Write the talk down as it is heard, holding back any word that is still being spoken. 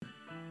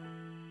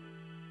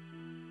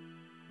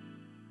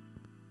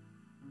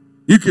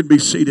You can be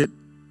seated.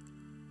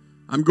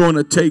 I'm going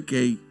to take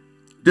a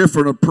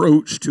different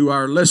approach to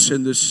our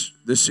lesson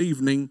this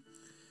evening.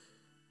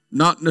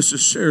 Not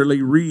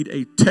necessarily read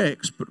a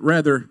text, but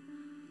rather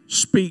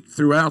speak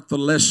throughout the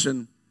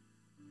lesson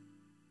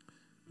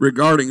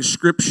regarding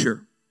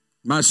Scripture.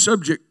 My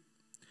subject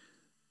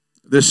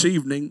this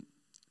evening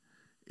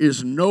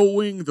is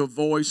knowing the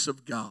voice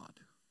of God.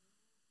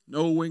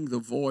 Knowing the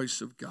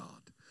voice of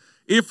God.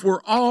 If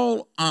we're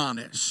all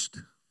honest,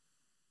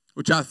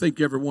 which I think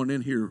everyone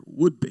in here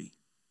would be,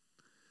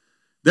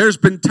 there's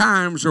been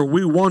times where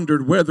we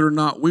wondered whether or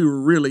not we were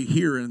really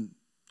hearing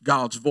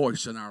God's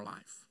voice in our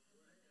life.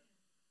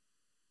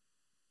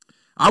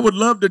 I would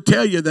love to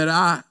tell you that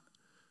I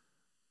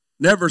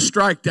never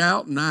striked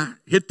out and I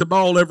hit the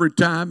ball every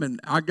time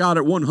and I got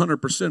it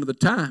 100% of the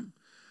time.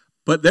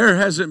 But there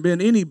hasn't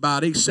been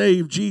anybody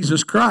save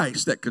Jesus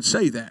Christ that could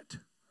say that.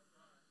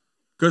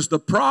 Because the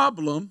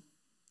problem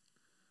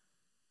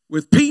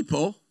with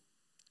people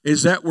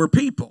is that we're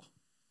people.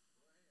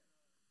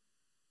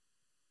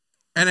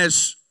 And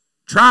as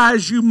try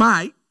as you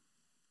might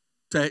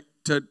to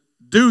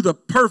do the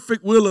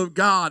perfect will of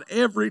God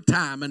every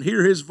time and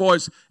hear His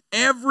voice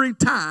every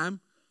time,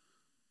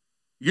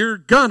 you're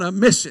gonna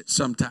miss it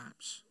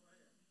sometimes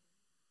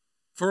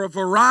for a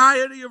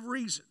variety of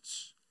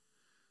reasons.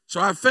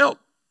 So I felt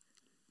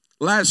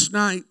last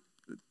night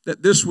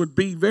that this would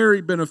be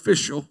very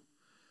beneficial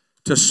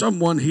to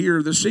someone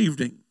here this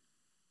evening.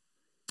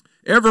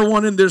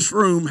 Everyone in this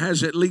room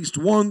has at least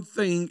one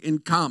thing in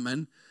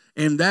common,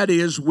 and that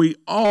is we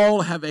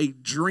all have a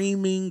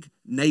dreaming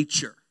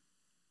nature.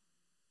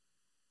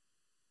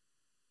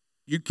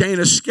 You can't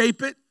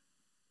escape it.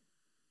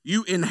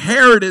 You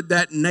inherited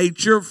that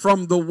nature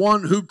from the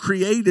one who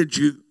created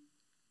you.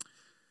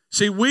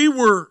 See, we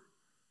were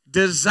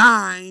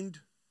designed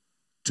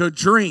to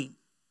dream.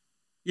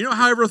 You know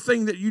how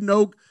everything that you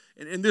know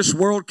in this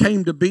world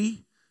came to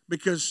be?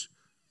 Because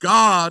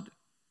God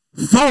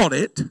thought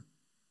it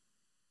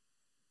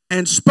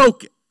and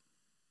spoke it.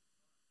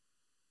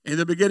 In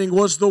the beginning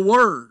was the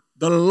Word,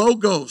 the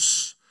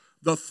Logos,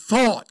 the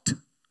thought.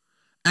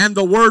 And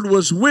the Word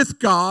was with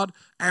God,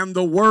 and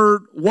the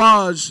Word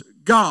was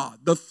God.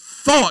 The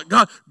thought,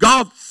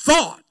 God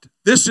thought,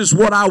 this is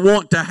what I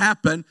want to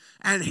happen,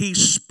 and He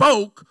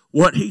spoke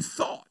what He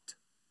thought.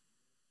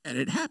 And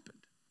it happened.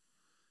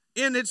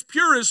 In its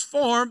purest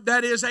form,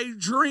 that is a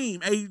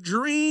dream. A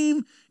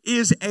dream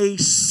is a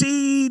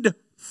seed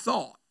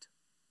thought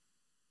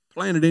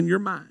planted in your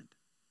mind.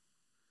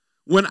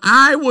 When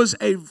I was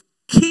a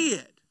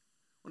kid,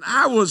 when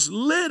I was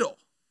little,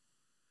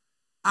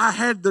 I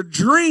had the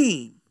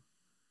dream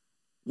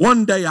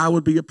one day I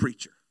would be a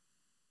preacher.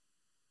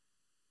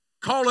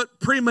 Call it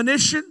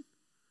premonition,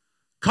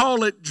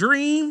 call it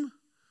dream,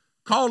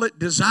 call it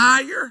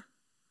desire,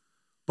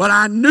 but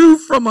I knew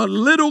from a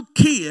little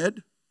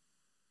kid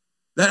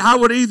that I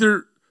would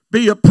either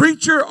be a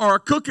preacher or a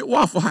cook at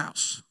Waffle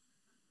House.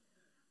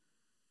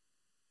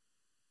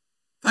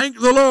 Thank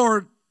the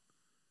Lord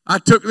I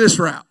took this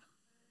route.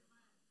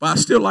 But I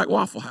still like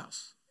Waffle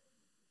House.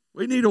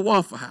 We need a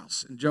Waffle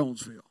House in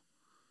Jonesville.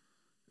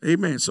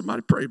 Amen.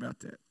 Somebody pray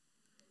about that.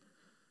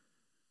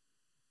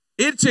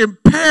 It's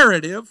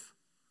imperative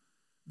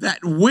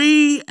that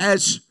we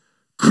as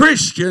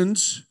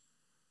Christians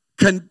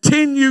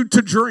continue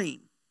to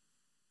dream.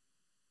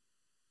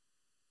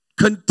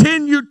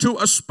 Continue to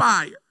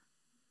aspire.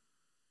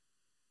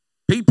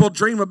 People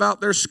dream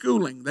about their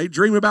schooling. They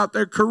dream about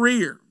their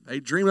career. They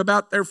dream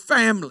about their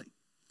family.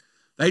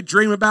 They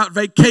dream about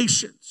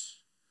vacations.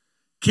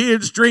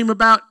 Kids dream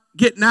about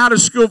getting out of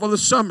school for the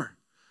summer.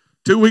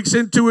 2 weeks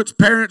into it,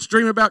 parents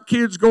dream about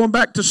kids going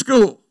back to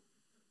school.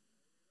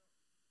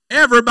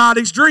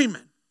 Everybody's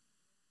dreaming.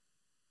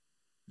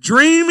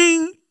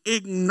 Dreaming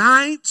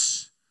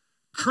ignites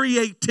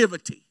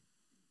creativity.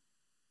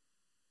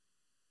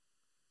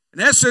 In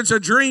essence, a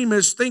dream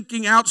is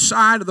thinking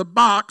outside of the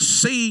box,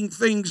 seeing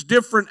things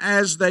different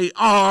as they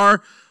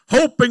are,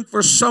 hoping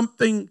for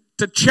something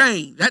to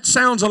change. That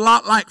sounds a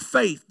lot like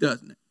faith,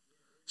 doesn't it?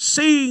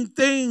 Seeing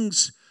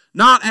things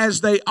not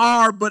as they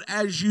are, but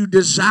as you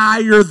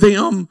desire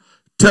them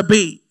to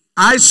be.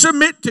 I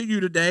submit to you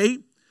today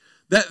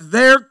that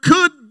there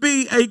could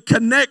be a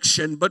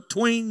connection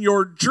between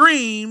your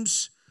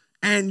dreams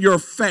and your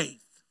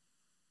faith.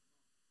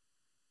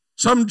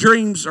 Some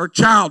dreams are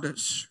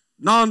childish,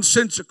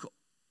 nonsensical,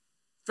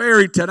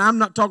 fairy tale. I'm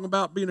not talking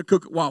about being a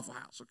cook at Waffle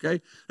House,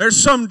 okay?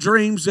 There's some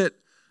dreams that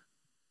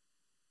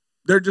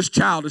they're just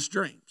childish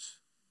dreams.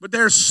 But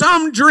there's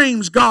some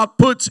dreams God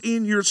puts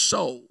in your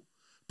soul,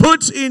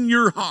 puts in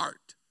your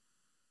heart,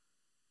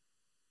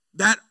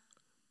 that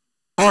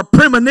are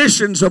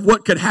premonitions of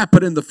what could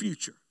happen in the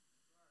future.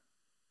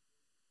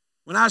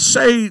 When I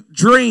say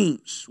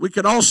dreams, we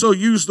could also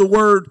use the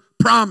word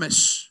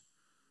promise.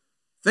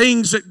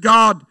 Things that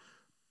God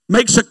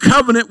makes a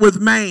covenant with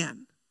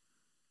man.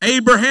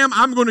 Abraham,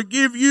 I'm going to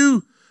give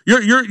you,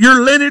 your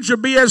lineage will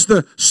be as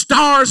the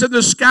stars in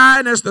the sky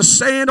and as the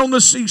sand on the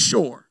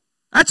seashore.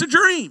 That's a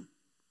dream.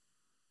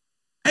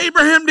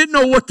 Abraham didn't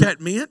know what that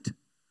meant.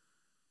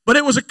 but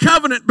it was a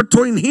covenant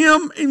between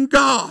him and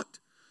God.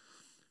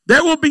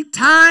 There will be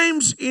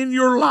times in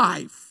your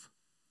life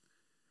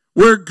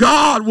where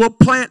God will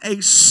plant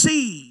a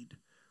seed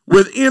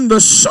within the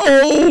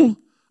soul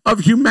of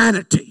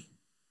humanity.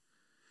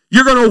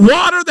 You're going to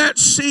water that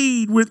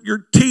seed with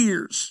your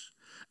tears,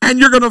 and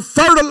you're going to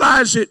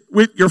fertilize it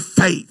with your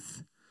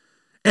faith.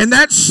 And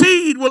that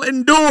seed will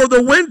endure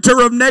the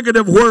winter of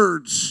negative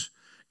words.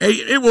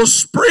 It will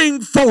spring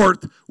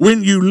forth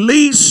when you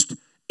least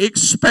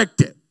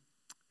expect it.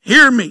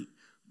 Hear me.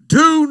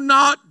 Do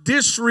not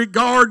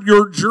disregard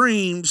your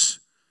dreams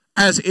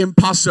as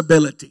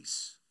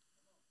impossibilities.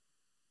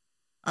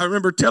 I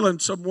remember telling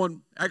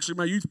someone, actually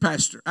my youth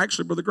pastor,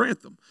 actually Brother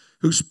Grantham,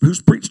 who's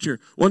preached here.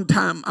 One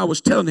time I was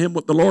telling him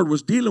what the Lord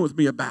was dealing with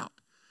me about.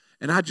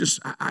 And I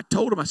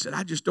told him, I said,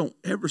 I just don't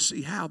ever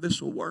see how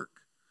this will work.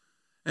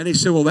 And he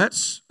said, well,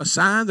 that's a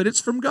sign that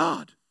it's from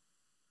God.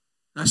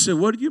 And I said,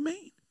 what do you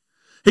mean?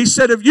 He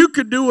said, if you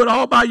could do it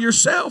all by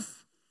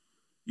yourself,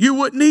 you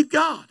wouldn't need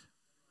God.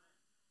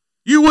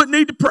 You wouldn't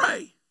need to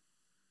pray.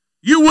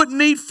 You wouldn't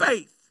need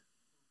faith.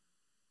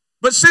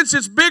 But since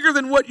it's bigger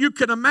than what you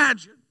can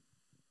imagine,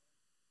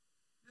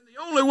 then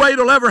the only way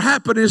it'll ever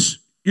happen is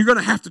you're going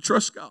to have to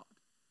trust God.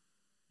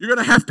 You're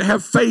going to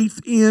have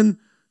faith in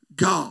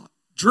God.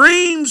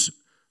 Dreams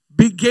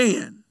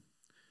began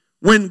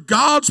when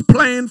God's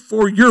plan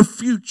for your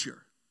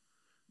future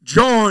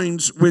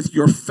joins with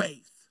your faith.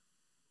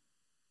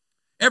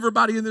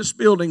 Everybody in this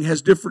building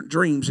has different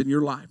dreams in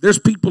your life. There's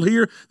people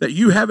here that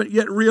you haven't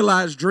yet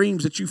realized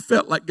dreams that you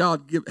felt like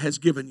God has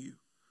given you.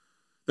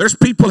 There's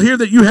people here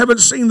that you haven't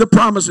seen the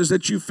promises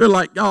that you feel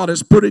like God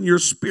has put in your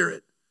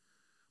spirit.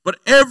 But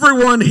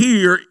everyone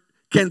here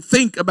can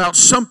think about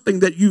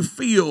something that you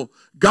feel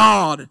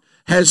God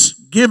has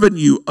given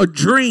you, a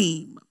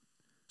dream,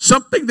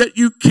 something that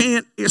you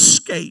can't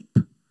escape.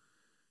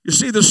 You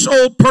see, the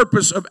sole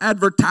purpose of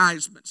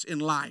advertisements in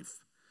life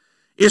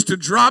is to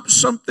drop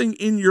something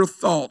in your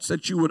thoughts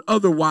that you would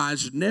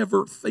otherwise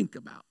never think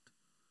about.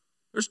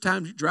 There's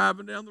times you're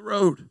driving down the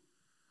road,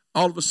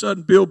 all of a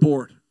sudden,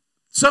 billboard,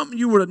 something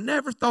you would have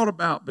never thought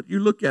about, but you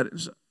look at it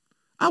and say,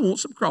 I want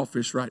some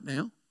crawfish right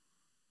now,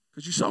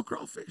 because you saw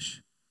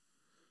crawfish.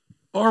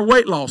 Or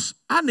weight loss,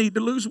 I need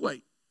to lose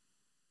weight.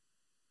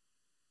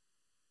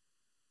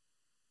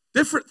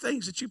 Different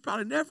things that you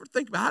probably never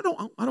think about.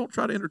 I don't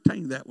try to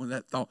entertain that one,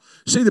 that thought.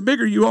 See, the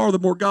bigger you are, the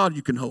more God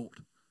you can hold.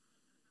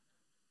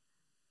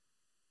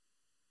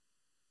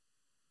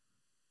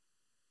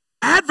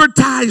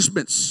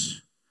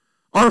 Advertisements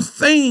are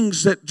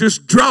things that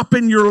just drop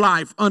in your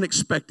life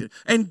unexpected.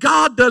 And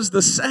God does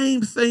the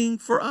same thing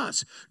for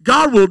us.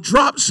 God will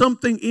drop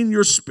something in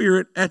your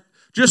spirit at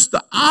just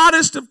the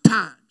oddest of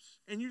times.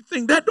 And you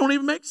think, that don't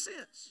even make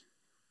sense.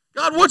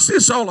 God, what's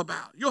this all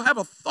about? You'll have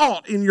a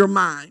thought in your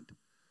mind.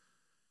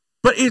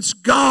 But it's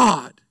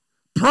God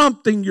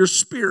prompting your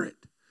spirit.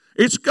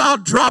 It's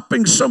God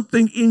dropping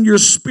something in your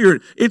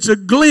spirit. It's a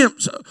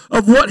glimpse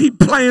of what He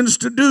plans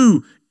to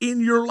do in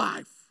your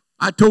life.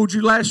 I told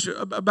you last year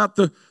about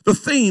the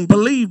theme,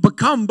 believe,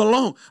 become,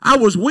 belong. I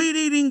was weed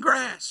eating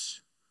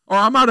grass. Or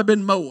I might have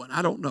been mowing.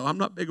 I don't know. I'm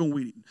not big on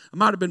weed eating. I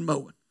might have been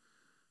mowing.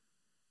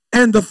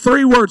 And the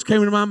three words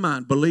came into my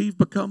mind, believe,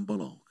 become,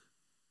 belong.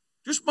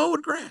 Just mowing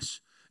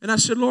grass. And I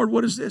said, Lord,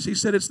 what is this? He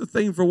said, it's the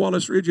theme for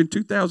Wallace Ridge in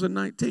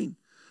 2019.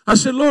 I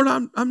said, Lord,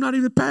 I'm not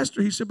even a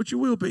pastor. He said, but you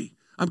will be.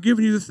 I'm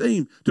giving you the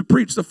theme to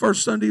preach the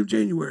first Sunday of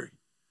January.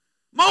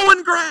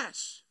 Mowing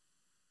grass.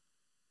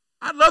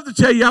 I'd love to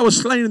tell you I was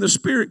slain in the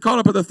spirit, caught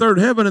up in the third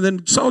heaven, and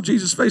then saw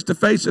Jesus face to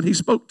face, and He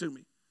spoke to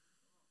me.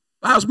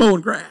 I was mowing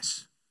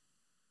grass.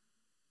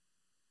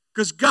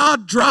 Because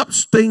God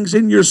drops things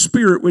in your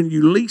spirit when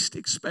you least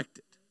expect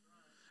it.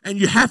 And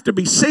you have to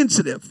be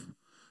sensitive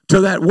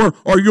to that word,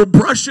 or you'll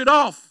brush it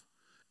off,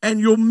 and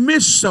you'll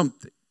miss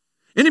something.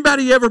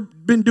 Anybody ever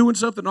been doing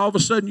something, all of a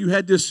sudden you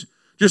had this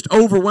just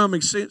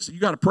overwhelming sense that you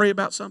got to pray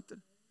about something?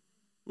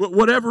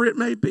 Whatever it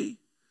may be.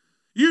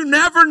 You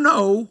never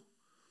know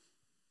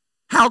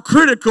how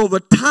critical the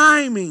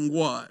timing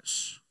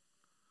was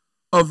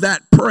of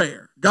that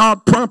prayer.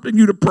 God prompting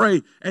you to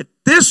pray at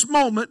this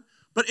moment,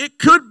 but it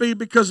could be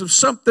because of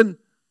something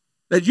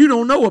that you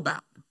don't know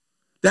about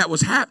that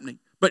was happening.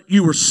 But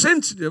you were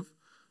sensitive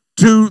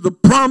to the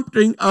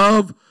prompting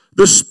of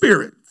the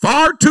Spirit.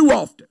 Far too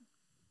often,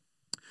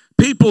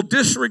 people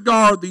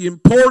disregard the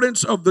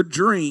importance of the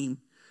dream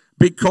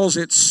because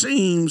it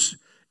seems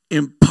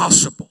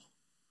impossible.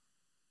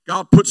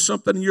 God puts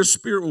something in your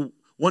spirit. Well,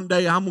 one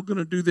day I'm going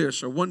to do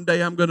this, or one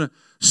day I'm going to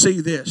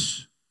see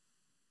this.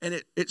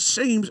 And it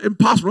seems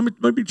impossible. Let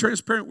me be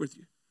transparent with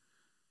you.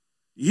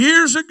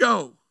 Years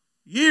ago,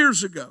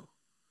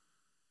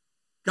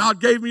 God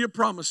gave me a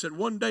promise that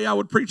one day I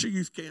would preach a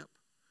youth camp,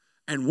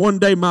 and one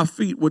day my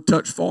feet would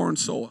touch foreign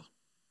soil.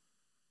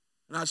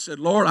 And I said,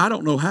 Lord, I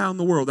don't know how in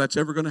the world that's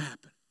ever going to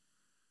happen.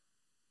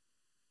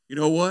 You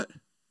know what?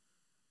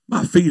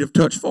 My feet have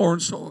touched foreign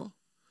soil,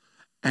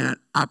 and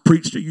I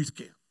preached a youth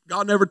camp.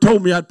 God never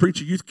told me I'd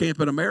preach a youth camp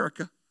in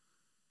America.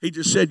 He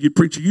just said you'd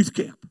preach a youth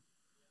camp.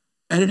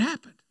 And it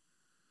happened.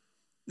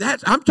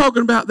 I'm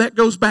talking about that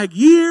goes back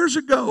years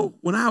ago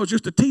when I was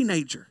just a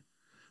teenager,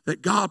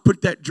 that God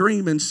put that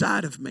dream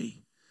inside of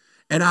me.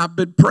 And I've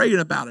been praying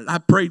about it. I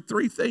prayed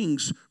 3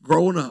 things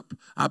growing up.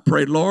 I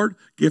prayed, Lord,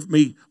 give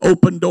me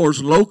open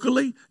doors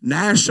locally,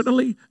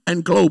 nationally,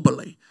 and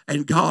globally.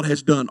 And God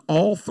has done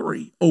all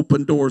 3.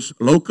 Open doors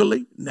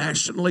locally,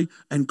 nationally,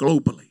 and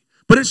globally.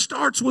 But it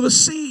starts with a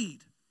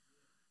seed.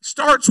 It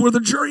starts with a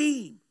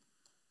dream.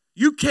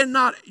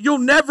 You'll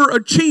never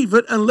achieve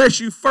it unless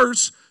you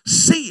first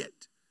see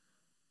it.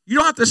 You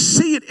don't have to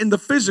see it in the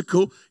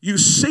physical. You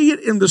see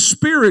it in the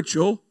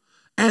spiritual,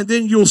 and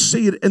then you'll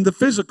see it in the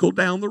physical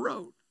down the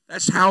road.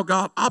 That's how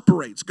God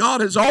operates.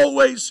 God has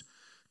always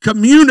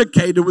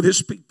communicated with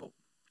his people.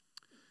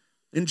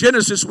 In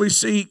Genesis, we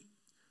see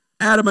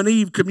Adam and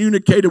Eve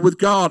communicated with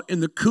God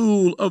in the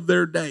cool of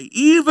their day.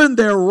 Even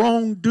their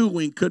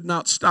wrongdoing could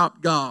not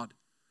stop God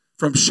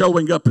from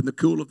showing up in the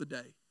cool of the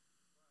day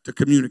to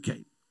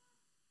communicate.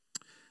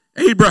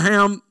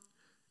 Abraham,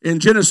 in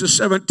Genesis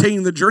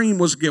 17, the dream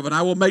was given.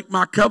 I will make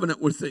my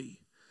covenant with thee.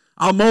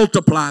 I'll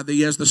multiply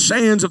thee as the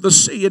sands of the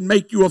sea and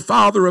make you a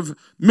father of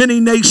many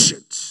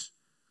nations.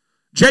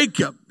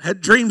 Jacob had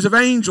dreams of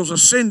angels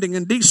ascending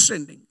and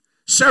descending.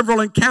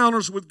 Several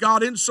encounters with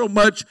God,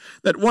 insomuch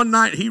that one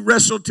night he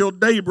wrestled till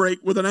daybreak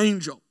with an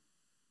angel.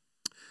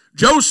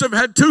 Joseph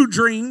had 2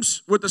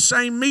 dreams with the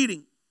same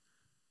meeting,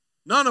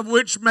 none of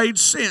which made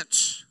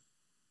sense.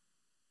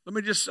 Let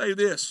me just say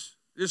this,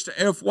 just a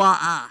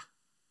FYI.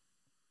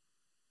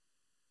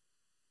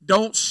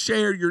 Don't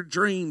share your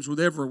dreams with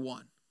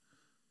everyone,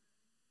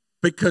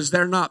 because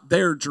they're not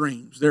their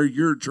dreams, they're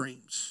your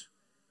dreams.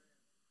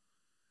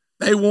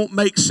 They won't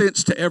make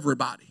sense to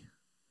everybody.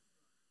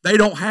 They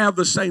don't have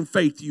the same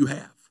faith you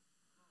have.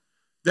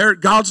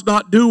 God's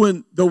not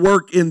doing the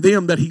work in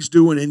them that he's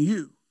doing in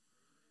you.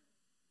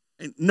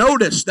 And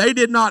notice, they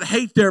did not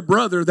hate their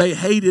brother, they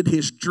hated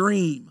his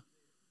dream.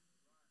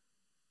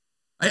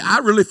 I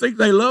really think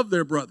they loved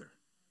their brother.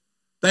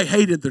 They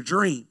hated the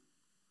dream.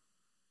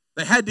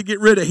 They had to get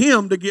rid of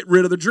him to get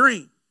rid of the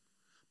dream.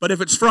 But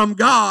if it's from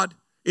God,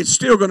 it's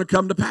still going to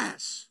come to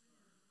pass.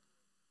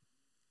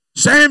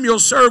 Samuel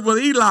served with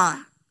Eli,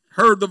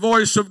 heard the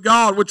voice of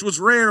God, which was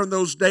rare in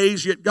those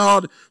days, yet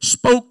God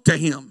spoke to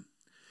him.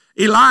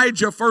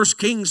 Elijah, 1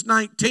 Kings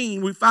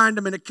 19, we find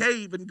him in a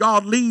cave, and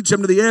God leads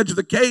him to the edge of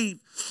the cave.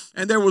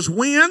 And there was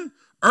wind,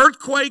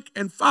 earthquake,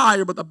 and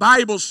fire, but the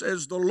Bible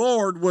says the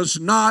Lord was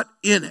not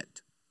in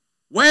it.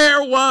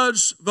 Where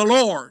was the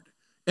Lord?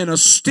 In a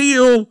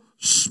still,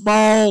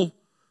 small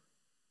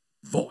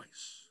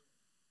voice.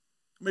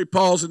 Let me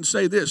pause and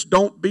say this.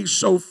 Don't be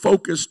so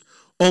focused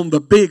on the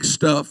big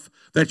stuff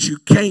that you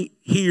can't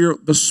hear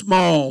the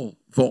small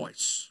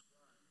voice.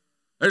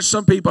 There's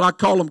some people, I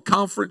call them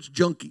conference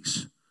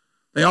junkies.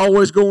 They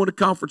always go into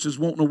conferences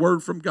wanting a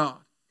word from God.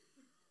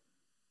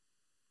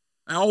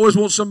 They always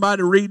want somebody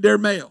to read their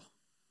mail.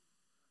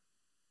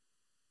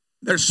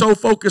 They're so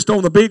focused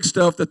on the big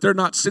stuff that they're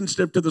not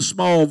sensitive to the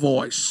small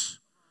voice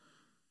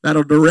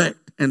that'll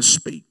direct and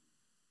speak.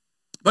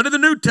 But in the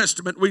New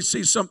Testament, we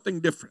see something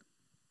different.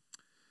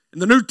 In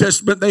the New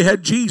Testament, they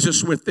had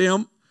Jesus with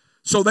them,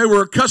 so they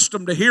were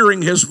accustomed to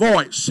hearing his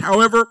voice.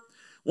 However,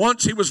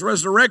 once he was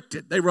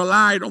resurrected, they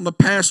relied on the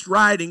past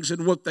writings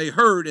and what they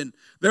heard. And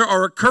there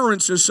are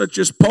occurrences such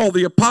as Paul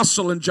the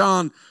Apostle and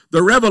John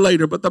the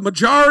Revelator. But the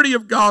majority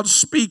of God's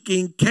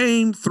speaking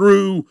came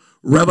through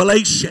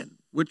revelation,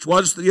 which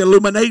was the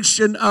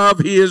illumination of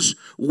his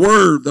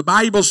word. The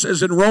Bible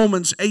says in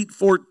Romans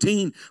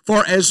 8:14,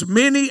 for as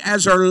many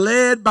as are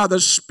led by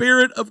the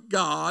Spirit of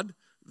God,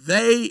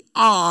 they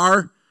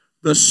are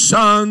the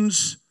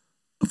sons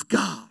of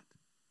God.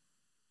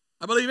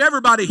 I believe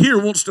everybody here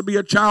wants to be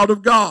a child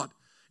of God.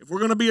 If we're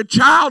going to be a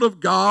child of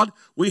God,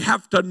 we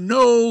have to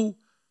know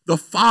the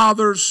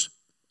Father's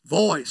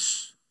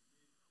voice.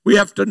 We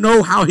have to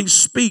know how he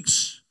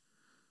speaks.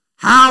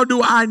 How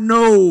do I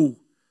know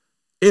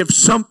if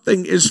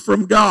something is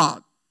from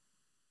God?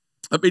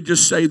 Let me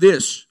just say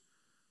this.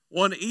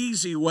 One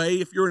easy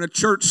way, if you're in a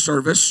church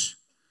service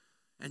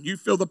and you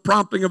feel the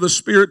prompting of the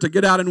Spirit to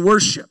get out and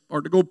worship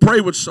or to go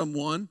pray with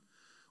someone,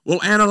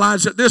 we'll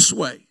analyze it this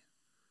way.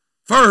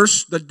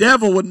 First, the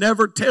devil would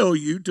never tell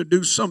you to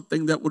do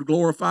something that would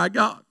glorify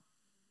God.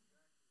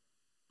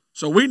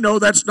 So we know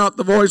that's not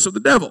the voice of the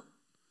devil.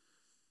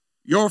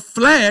 Your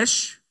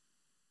flesh,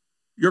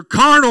 your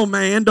carnal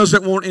man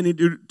doesn't want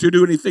to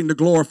do anything to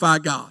glorify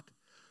God.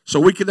 So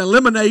we can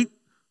eliminate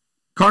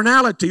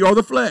carnality or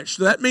the flesh.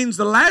 So that means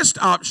the last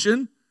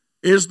option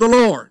is the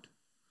Lord.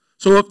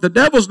 So if the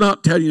devil's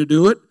not telling you to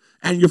do it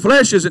and your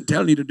flesh isn't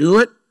telling you to do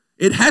it,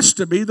 it has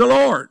to be the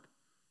Lord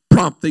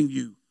prompting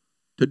you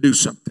to do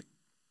something.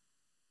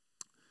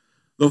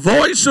 The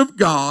voice of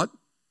God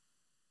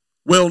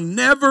will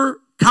never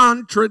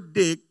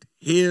contradict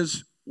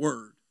his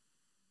word.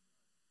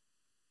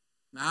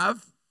 Now,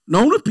 I've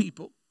known of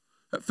people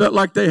that felt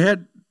like they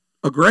had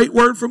a great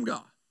word from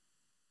God.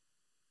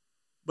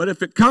 But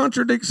if it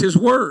contradicts his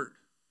word,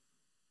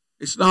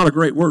 it's not a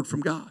great word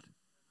from God.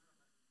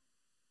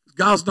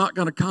 God's not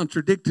going to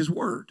contradict his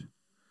word.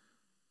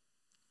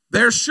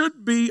 There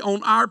should be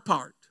on our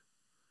part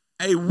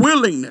a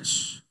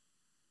willingness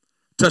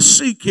to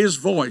seek His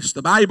voice.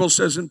 The Bible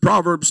says in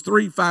Proverbs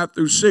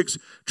 3:5-6,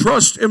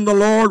 trust in the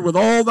Lord with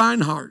all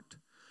thine heart,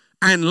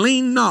 and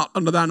lean not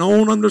unto thine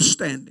own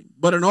understanding,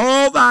 but in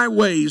all thy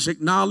ways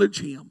acknowledge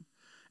Him,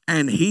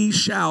 and He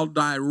shall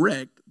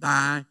direct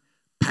thy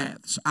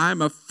paths.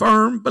 I'm a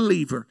firm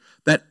believer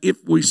that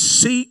if we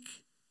seek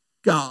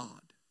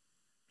God,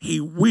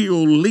 He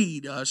will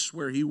lead us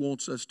where He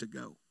wants us to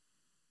go.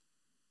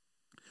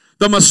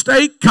 The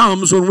mistake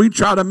comes when we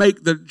try to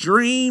make the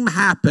dream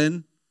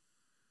happen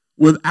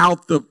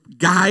without the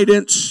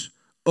guidance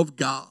of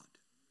God.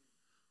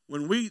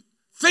 When we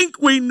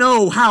think we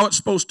know how it's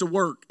supposed to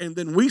work, and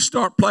then we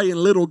start playing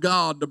little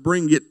God to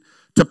bring it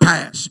to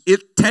pass.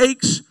 It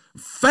takes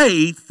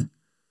faith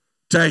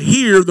to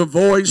hear the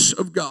voice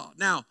of God.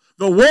 Now,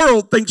 the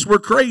world thinks we're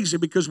crazy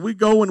because we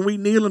go and we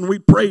kneel and we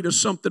pray to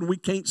something we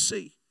can't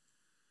see.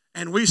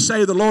 And we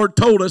say the Lord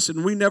told us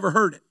and we never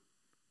heard it.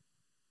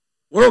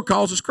 The world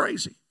calls us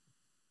crazy.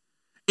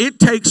 It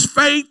takes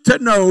faith to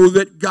know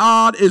that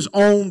God is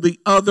on the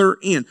other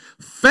end.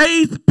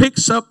 Faith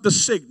picks up the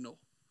signal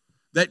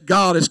that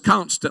God is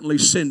constantly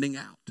sending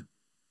out.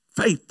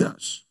 Faith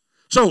does.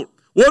 So,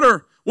 what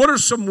are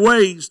some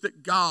ways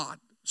that God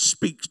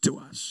speaks to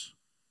us?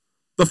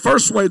 The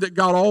first way that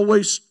God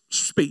always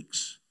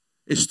speaks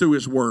is through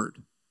His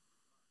Word.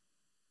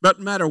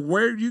 Doesn't matter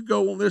where you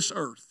go on this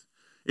earth,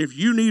 if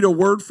you need a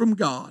word from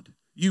God,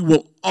 you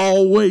will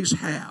always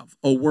have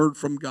a word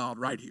from God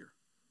right here.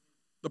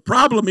 The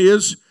problem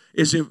is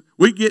if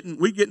we get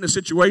in a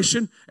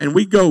situation and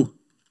we go,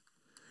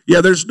 yeah,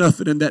 there's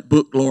nothing in that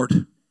book,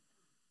 Lord.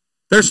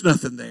 There's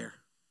nothing there.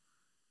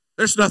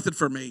 There's nothing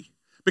for me.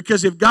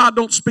 Because if God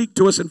don't speak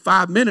to us in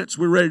 5 minutes,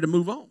 we're ready to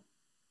move on.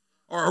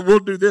 Or we'll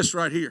do this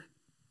right here.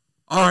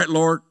 All right,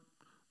 Lord.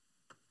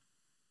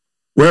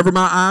 Wherever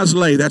my eyes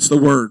lay, that's the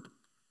word.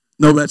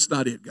 No, that's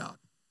not it, God.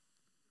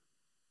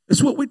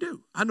 It's what we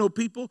do. I know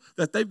people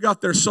that they've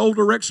got their sole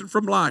direction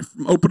from life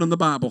from opening the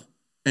Bible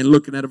and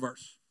looking at a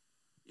verse.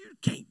 You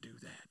can't do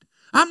that.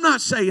 I'm not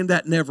saying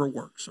that never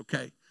works,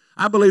 okay?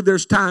 I believe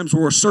there's times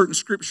where a certain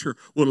scripture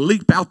will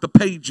leap out the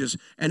pages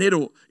and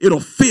it'll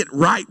fit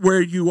right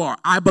where you are.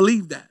 I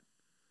believe that.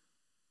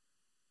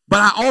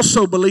 But I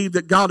also believe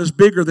that God is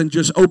bigger than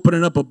just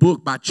opening up a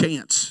book by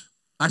chance.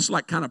 That's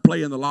like kind of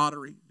playing the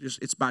lottery.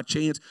 It's by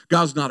chance.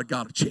 God's not a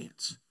God of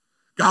chance.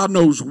 God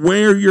knows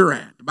where you're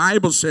at. The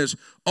Bible says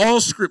all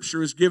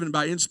scripture is given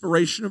by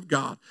inspiration of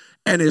God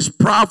and is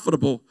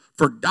profitable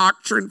for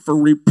doctrine, for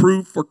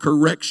reproof, for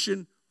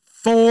correction,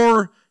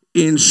 for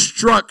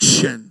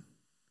instruction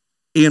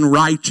in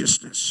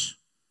righteousness.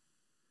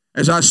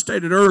 As I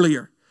stated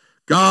earlier,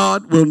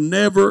 God will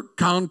never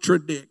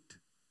contradict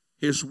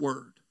His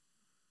word.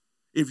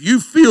 If you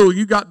feel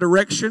you got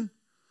direction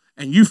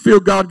and you feel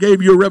God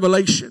gave you a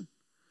revelation,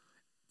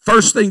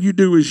 first thing you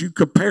do is you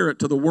compare it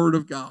to the word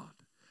of God.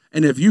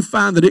 And if you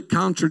find that it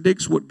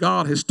contradicts what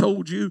God has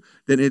told you,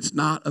 then it's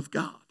not of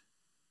God.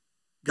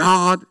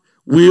 God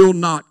will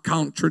not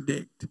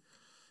contradict.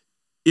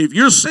 If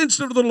you're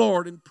sensitive to the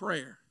Lord in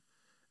prayer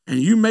and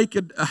you make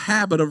a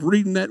habit of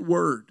reading that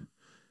word,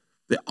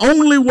 the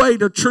only way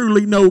to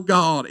truly know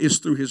God is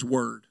through His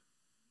word.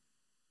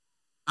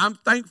 I'm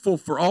thankful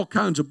for all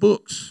kinds of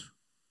books.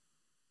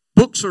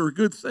 Books are a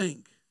good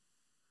thing,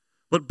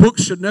 but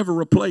books should never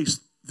replace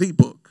the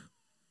book.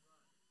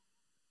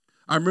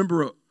 I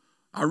remember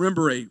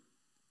a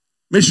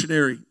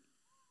missionary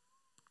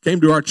came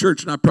to our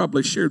church, and I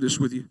probably shared this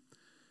with you.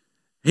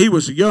 He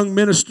was a young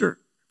minister,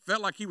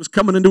 felt like he was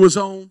coming into his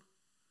own,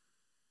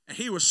 and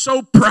he was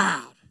so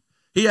proud.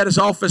 He had his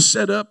office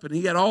set up, and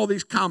he had all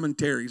these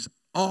commentaries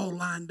all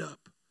lined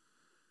up.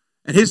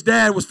 And his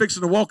dad was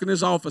fixing to walk in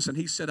his office, and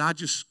he said, I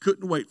just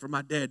couldn't wait for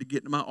my dad to get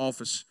into my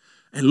office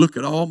and look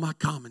at all my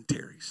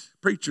commentaries.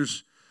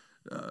 Preachers,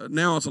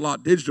 now it's a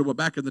lot digital, but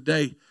back in the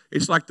day,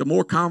 it's like the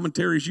more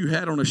commentaries you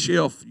had on a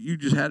shelf, you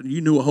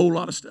knew a whole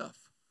lot of stuff.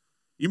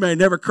 You may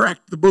never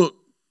cracked the book,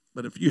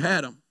 but if you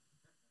had them,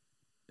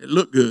 it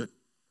looked good.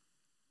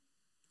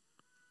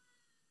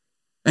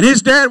 And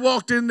his dad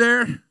walked in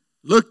there,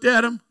 looked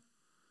at him,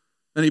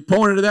 and he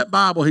pointed to that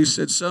Bible. He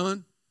said,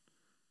 son,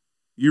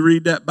 you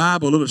read that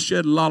Bible, it'll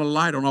shed a lot of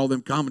light on all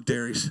them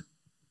commentaries.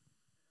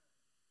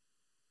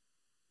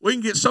 We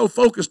can get so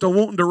focused on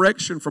wanting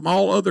direction from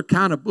all other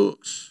kind of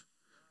books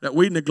that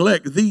we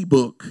neglect the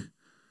book,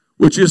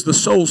 which is the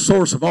sole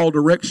source of all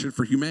direction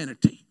for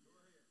humanity.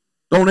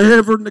 Don't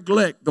ever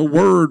neglect the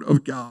Word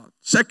of God.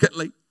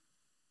 Secondly,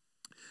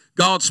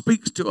 God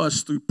speaks to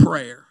us through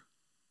prayer.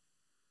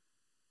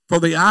 For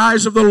the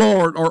eyes of the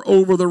Lord are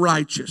over the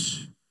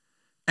righteous,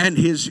 and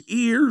His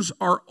ears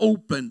are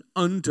open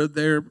unto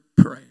their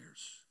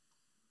prayers.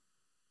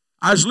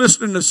 I was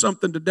listening to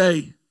something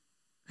today.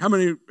 How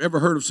many ever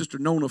heard of Sister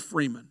Nona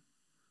Freeman?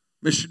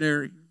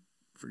 Missionary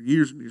for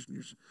years and years and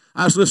years.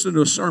 I was listening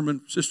to a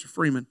sermon, Sister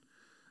Freeman.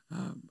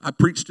 I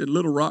preached in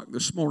Little Rock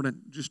this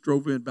morning. Just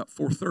drove in about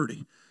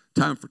 4:30,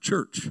 time for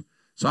church.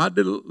 So I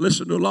did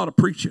listen to a lot of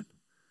preaching.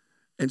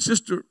 And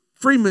Sister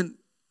Freeman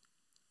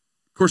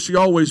Of course, she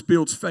always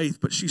builds faith,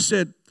 but she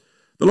said,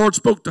 the Lord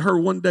spoke to her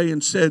one day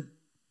and said,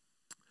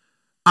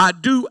 I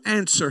do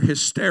answer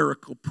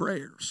hysterical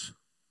prayers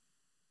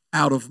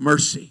out of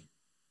mercy.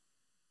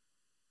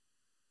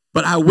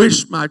 But I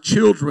wish my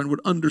children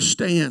would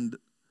understand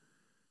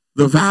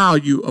the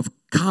value of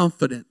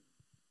confident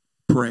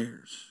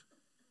prayers.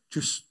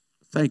 Just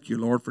thank you,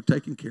 Lord, for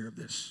taking care of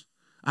this.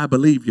 I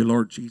believe you,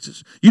 Lord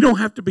Jesus. You don't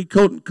have to be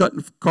cutting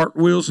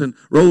cartwheels and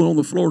rolling on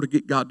the floor to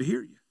get God to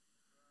hear you.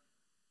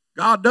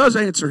 God does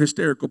answer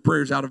hysterical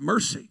prayers out of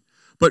mercy.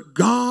 But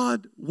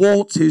God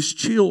wants his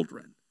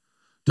children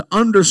to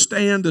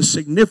understand the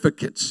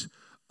significance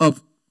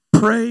of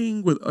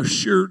praying with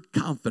assured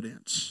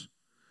confidence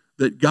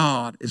that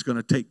God is going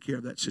to take care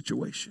of that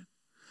situation.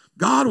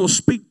 God will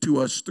speak to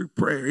us through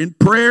prayer. In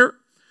prayer,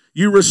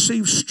 you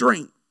receive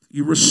strength.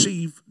 You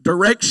receive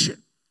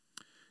direction.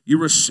 You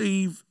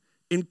receive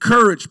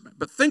encouragement.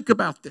 But think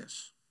about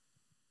this.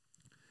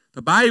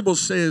 The Bible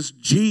says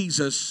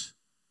Jesus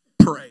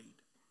prayed.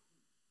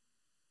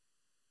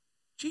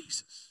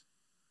 Jesus.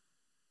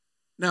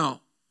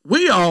 Now,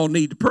 we all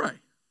need to pray.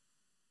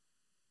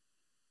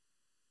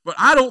 But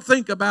I don't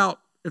think about,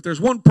 if there's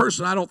one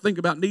person I don't think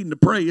about needing to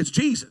pray, it's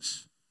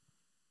Jesus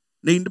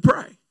needing to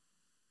pray.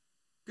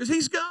 Because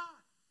he's God.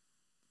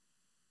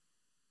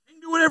 He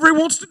can do whatever he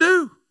wants to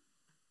do.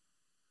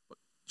 But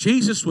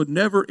Jesus would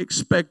never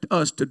expect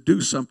us to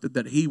do something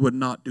that he would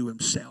not do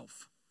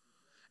himself.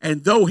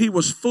 And though he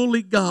was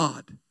fully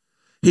God,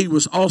 he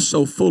was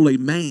also fully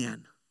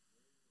man.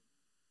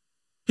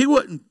 He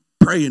wasn't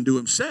praying to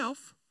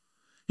himself.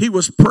 He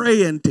was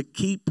praying to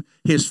keep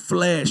his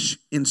flesh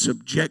in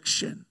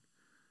subjection.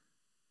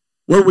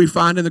 What do we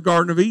find in the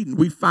Garden of Eden?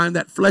 We find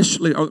that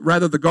fleshly, or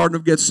rather the Garden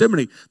of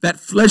Gethsemane, that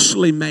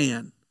fleshly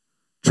man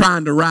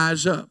trying to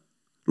rise up.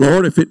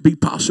 Lord, if it be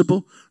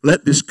possible,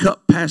 let this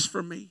cup pass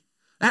from me.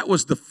 That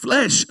was the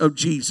flesh of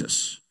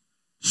Jesus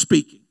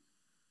speaking.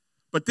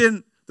 But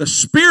then the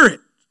Spirit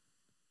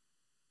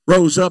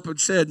rose up and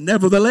said,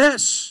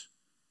 nevertheless,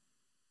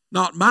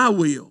 not my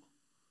will,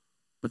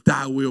 but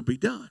thy will be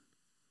done.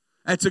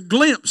 That's a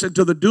glimpse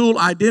into the dual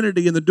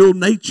identity and the dual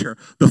nature,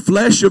 the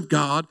flesh of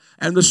God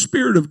and the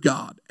Spirit of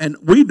God. And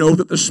we know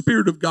that the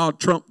Spirit of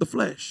God trumped the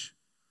flesh.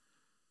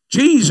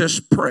 Jesus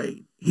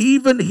prayed.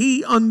 Even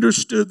he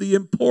understood the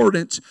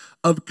importance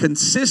of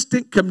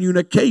consistent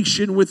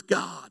communication with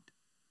God.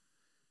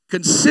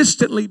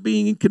 Consistently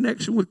being in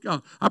connection with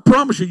God. I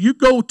promise you, you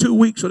go 2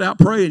 weeks without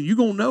praying, you're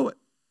going to know it.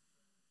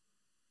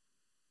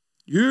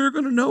 You're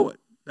going to know it.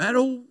 That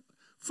old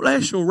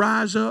flesh will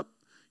rise up.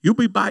 You'll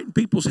be biting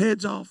people's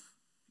heads off.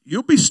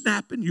 You'll be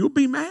snapping. You'll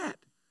be mad.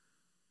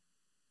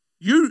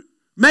 You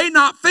may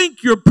not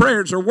think your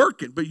prayers are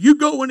working, but you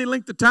go any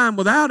length of time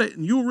without it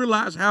and you'll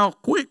realize how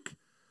quick.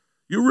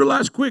 You'll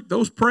realize quick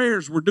those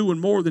prayers were doing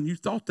more than you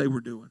thought they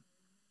were doing.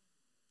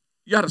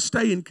 You got to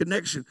stay in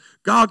connection.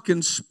 God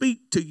can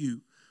speak to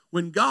you.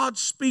 When God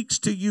speaks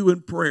to you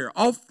in prayer,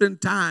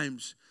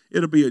 oftentimes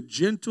it'll be a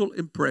gentle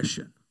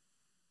impression.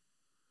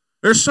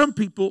 There's some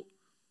people,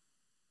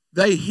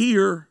 they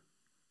hear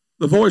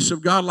the voice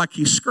of God like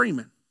he's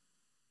screaming.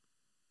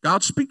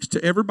 God speaks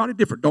to everybody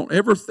different. Don't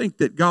ever think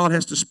that God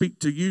has to speak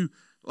to you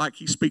like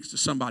he speaks to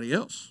somebody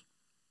else.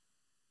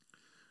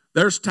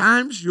 There's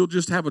times you'll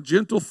just have a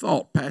gentle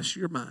thought pass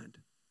your mind.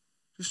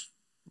 Just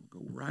go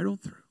right on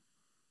through.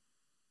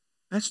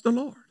 That's the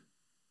Lord.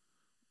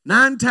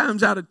 9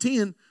 times out of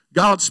 10,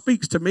 God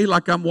speaks to me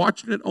like I'm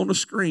watching it on a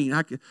screen.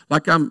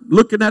 Like I'm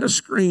looking at a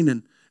screen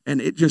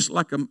and it just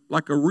like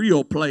a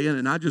reel playing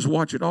and I just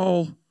watch it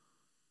all.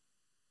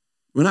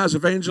 When I was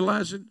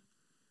evangelizing,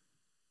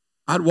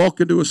 I'd walk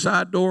into a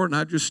side door and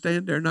I'd just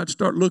stand there and I'd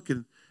start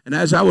looking. And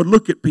as I would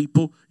look at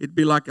people, it'd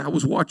be like I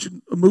was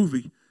watching a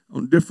movie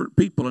on different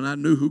people and I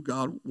knew who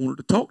God wanted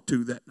to talk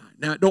to that night.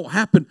 Now, it don't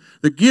happen.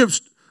 The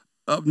gifts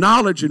of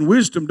knowledge and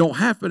wisdom don't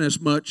happen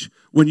as much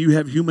when you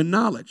have human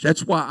knowledge.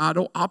 That's why I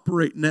don't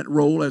operate in that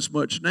role as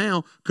much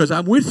now, because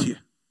I'm with you.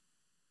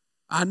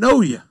 I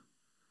know you.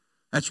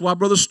 That's why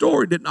Brother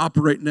Story didn't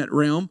operate in that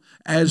realm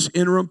as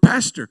interim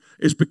pastor,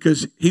 is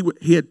because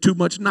he had too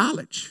much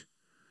knowledge.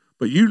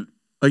 But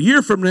a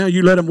year from now,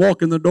 you let him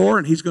walk in the door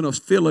and he's going to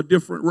fill a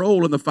different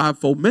role in the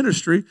fivefold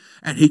ministry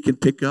and he can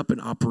pick up and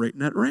operate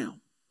in that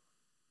realm.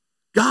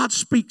 God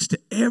speaks to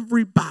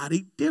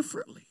everybody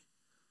differently.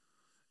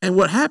 And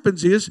what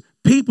happens is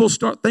people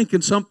start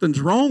thinking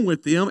something's wrong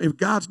with them if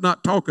God's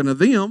not talking to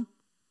them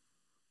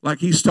like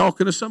he's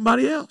talking to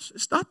somebody else.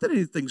 It's not that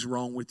anything's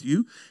wrong with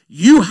you.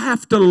 You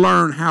have to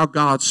learn how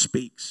God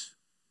speaks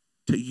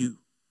to you.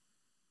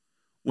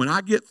 When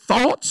I get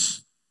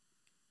thoughts,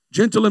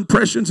 gentle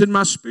impressions in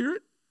my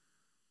spirit,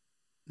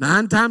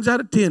 9 times out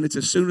of 10, it's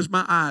as soon as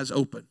my eyes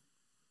open.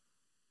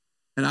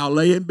 And I'll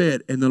lay in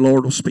bed and the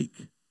Lord will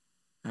speak.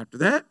 After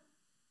that,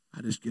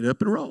 I just get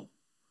up and roll.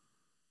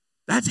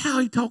 That's how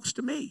he talks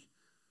to me.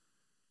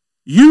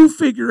 You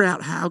figure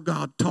out how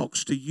God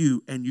talks to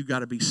you, and you got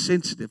to be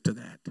sensitive to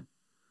that.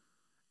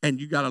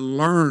 And you got to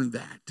learn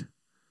that.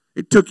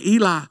 It took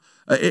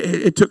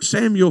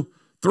Samuel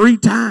 3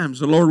 times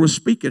the Lord was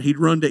speaking. He'd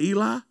run to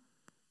Eli,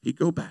 he'd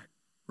go back.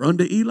 run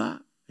to Eli,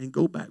 and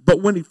go back.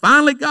 But when he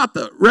finally got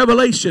the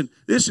revelation,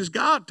 this is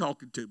God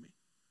talking to me,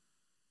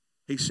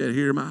 he said,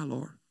 here am I,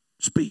 Lord,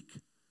 speak.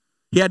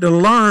 He had to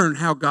learn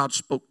how God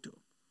spoke to him.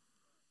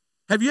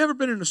 Have you ever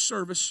been in a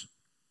service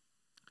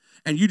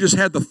and you just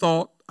had the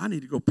thought, I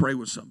need to go pray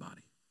with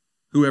somebody,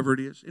 whoever it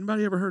is?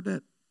 Anybody ever heard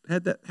that?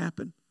 Had that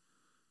happen?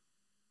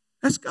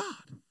 That's God.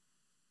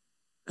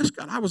 That's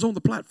God. I was on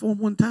the platform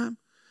one time,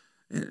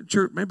 in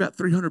church, maybe about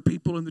 300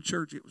 people in the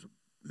church. It was a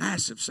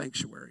massive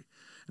sanctuary.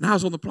 And I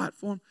was on the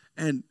platform,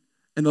 and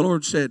the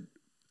Lord said,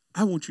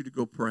 I want you to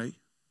go pray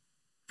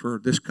for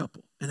this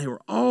couple. And they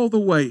were all the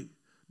way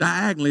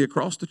diagonally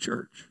across the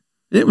church.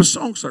 And it was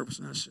song service.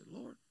 And I said,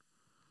 Lord,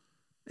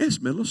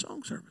 it's middle of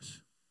song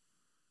service.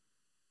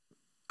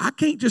 I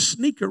can't just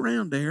sneak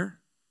around there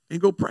and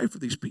go pray for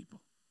these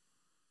people.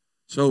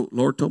 So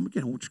Lord told me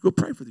again, I want you to go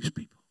pray for these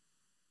people.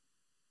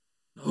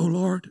 No,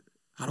 Lord,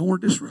 I don't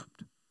want to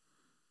disrupt.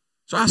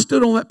 So I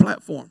stood on that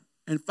platform.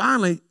 And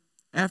finally,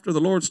 after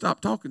the Lord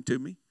stopped talking to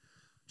me,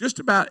 just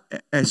about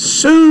as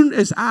soon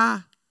as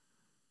I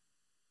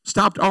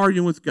stopped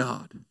arguing with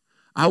God,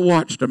 I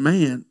watched a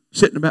man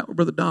sitting about where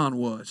Brother Don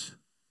was,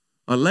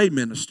 a lay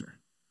minister,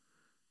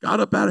 got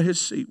up out of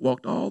his seat,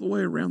 walked all the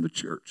way around the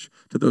church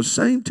to those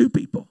same two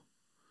people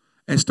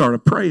and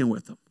started praying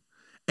with them.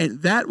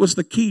 And that was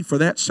the key for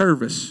that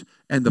service,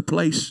 and the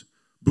place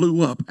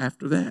blew up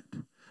after that.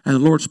 And the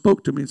Lord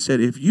spoke to me and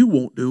said, if you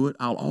won't do it,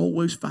 I'll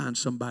always find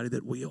somebody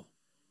that will.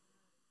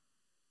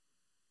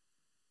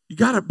 You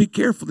got to be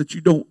careful that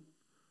you don't.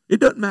 It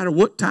doesn't matter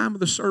what time of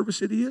the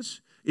service it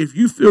is. If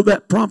you feel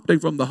that prompting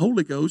from the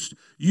Holy Ghost,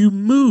 you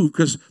move,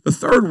 because the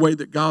third way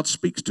that God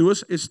speaks to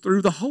us is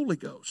through the Holy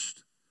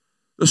Ghost,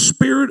 the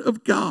Spirit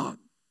of God.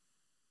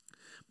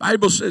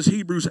 Bible says,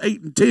 Hebrews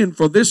 8 and 10,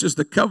 for this is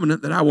the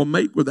covenant that I will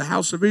make with the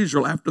house of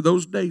Israel after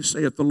those days,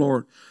 saith the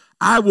Lord.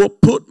 I will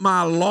put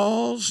my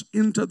laws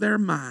into their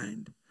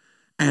mind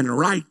and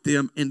write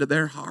them into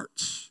their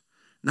hearts.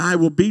 And I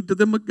will be to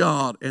them a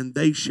God, and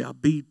they shall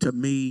be to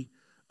me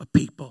a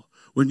people.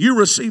 When you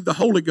receive the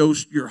Holy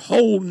Ghost, your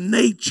whole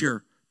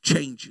nature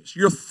changes.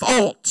 Your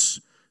thoughts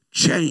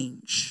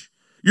change.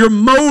 Your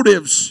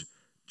motives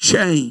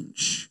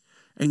change.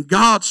 And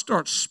God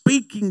starts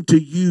speaking to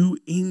you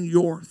in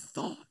your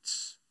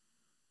thoughts.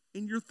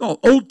 In your thought.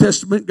 Old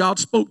Testament, God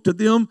spoke to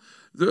them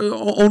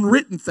on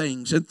written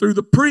things and through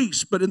the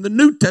priests. But in the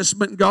New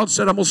Testament, God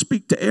said, I'm going to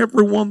speak to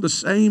everyone the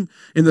same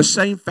in the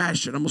same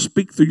fashion. I'm going to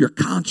speak through your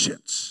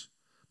conscience.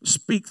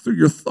 Speak through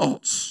your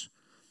thoughts.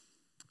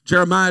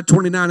 Jeremiah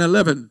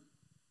 29:11.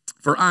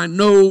 For I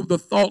know the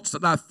thoughts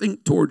that I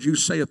think toward you,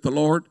 saith the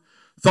Lord,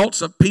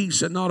 thoughts of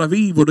peace and not of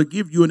evil, to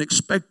give you an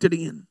expected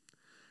end.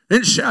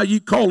 Then shall ye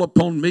call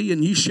upon me,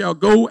 and ye shall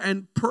go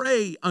and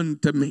pray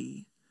unto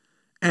me,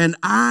 and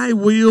I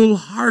will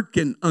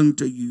hearken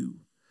unto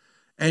you.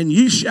 And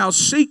ye shall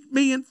seek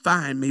me and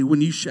find me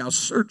when ye shall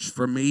search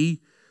for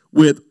me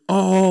with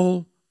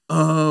all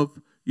of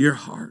your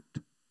heart.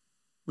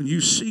 When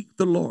you seek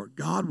the Lord,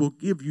 God will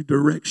give you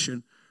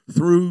direction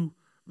through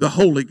the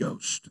Holy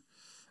Ghost.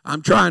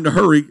 I'm trying to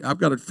hurry. I've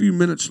got a few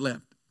minutes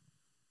left.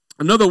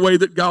 Another way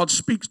that God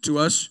speaks to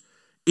us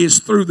is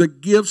through the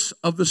gifts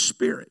of the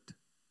Spirit.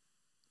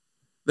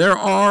 There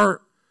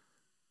are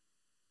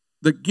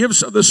the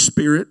gifts of the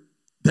Spirit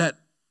that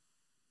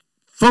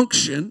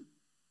function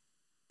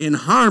in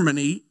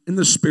harmony in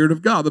the Spirit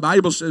of God. The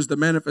Bible says the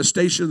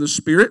manifestation of the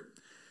Spirit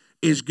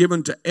is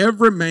given to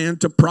every man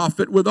to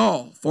profit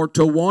withal. For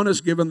to one is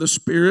given the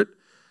Spirit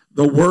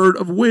the word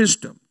of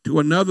wisdom, to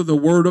another the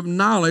word of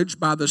knowledge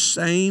by the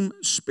same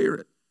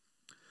Spirit.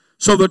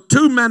 So the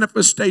two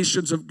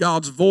manifestations of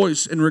God's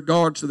voice in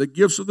regards to the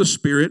gifts of the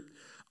Spirit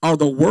are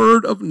the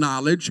word of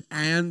knowledge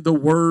and the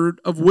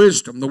word of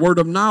wisdom. The word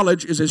of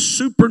knowledge is a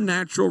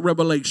supernatural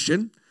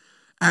revelation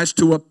as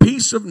to a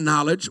piece of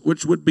knowledge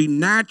which would be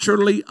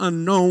naturally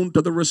unknown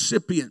to the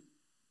recipient.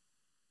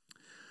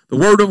 The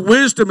word of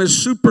wisdom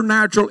is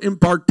supernatural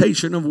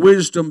impartation of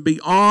wisdom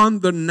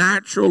beyond the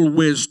natural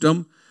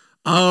wisdom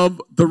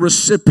of the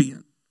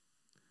recipient.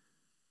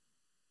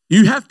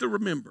 You have to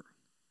remember,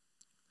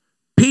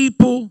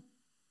 people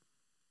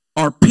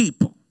are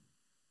people.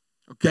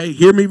 Okay,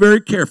 hear me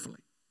very carefully.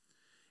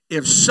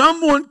 If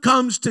someone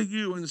comes to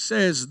you and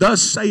says,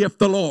 thus saith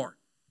the Lord,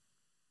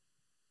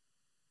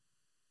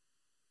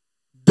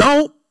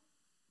 don't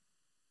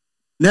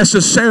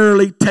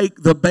necessarily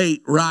take the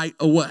bait right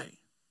away.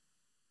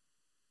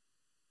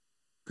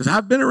 Because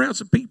I've been around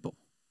some people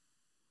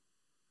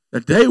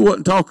that they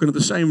wasn't talking to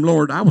the same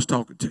Lord I was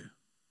talking to.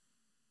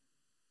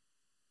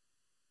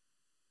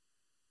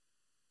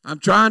 I'm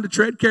trying to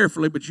tread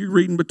carefully, but you're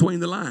reading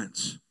between the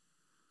lines.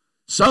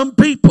 Some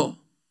people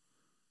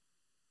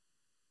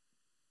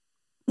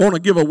want to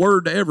give a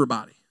word to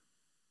everybody,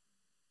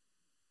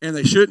 and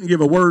they shouldn't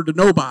give a word to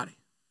nobody.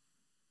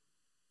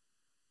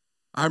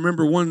 I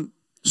remember one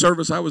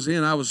service I was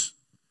in,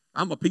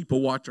 I'm a people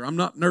watcher. I'm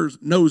not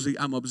nosy,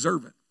 I'm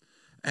observant.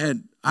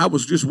 And I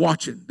was just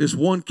watching this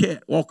one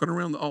cat walking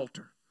around the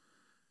altar.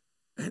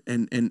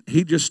 And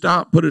he just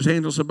stopped, put his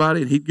hands on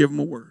somebody, and he'd give them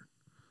a word.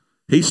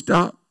 He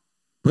stopped,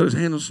 put his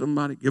hand on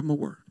somebody, give them a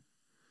word.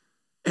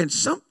 And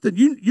something,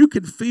 you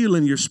can feel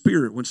in your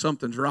spirit when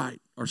something's right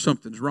or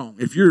something's wrong.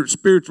 If you're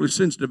spiritually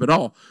sensitive at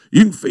all,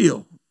 you can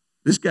feel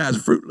this guy's a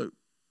Fruit Loop.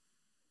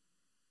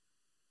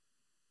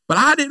 But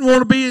I didn't want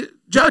to be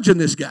judging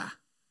this guy,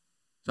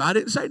 so I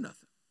didn't say nothing.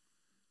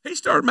 He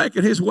started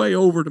making his way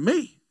over to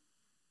me.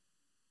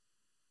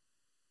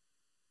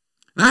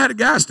 And I had a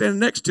guy standing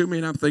next to me,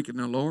 and I'm thinking,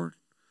 now, Lord,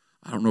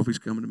 I don't know if he's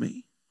coming to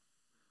me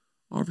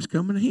or if he's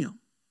coming to him.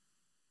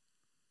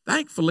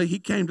 Thankfully, he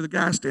came to the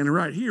guy standing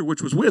right here,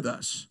 which was with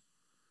us.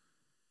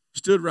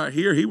 Stood right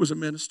here. He was a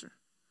minister.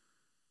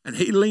 And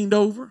he leaned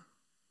over,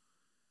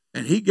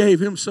 and he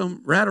gave him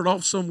rattled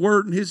off some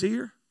word in his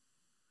ear.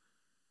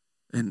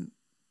 And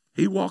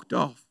he walked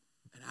off.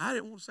 And I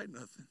didn't want to say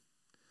nothing.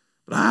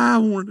 But I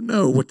wanted to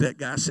know what that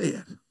guy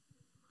said.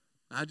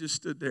 I just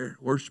stood there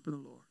worshiping the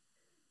Lord.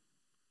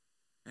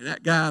 And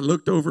that guy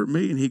looked over at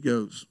me and he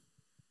goes,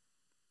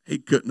 he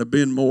couldn't have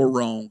been more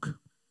wrong.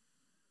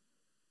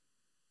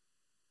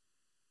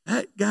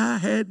 That guy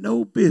had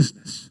no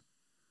business.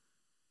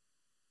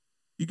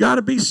 You got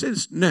to be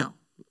sensitive. Now,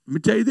 let me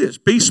tell you this.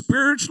 Be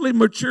spiritually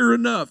mature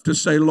enough to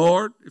say,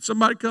 Lord, if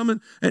somebody comes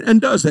and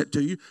does that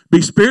to you,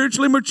 be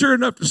spiritually mature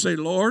enough to say,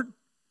 Lord,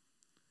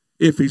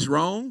 if he's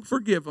wrong,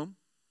 forgive him.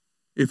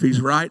 If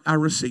he's right, I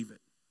receive it.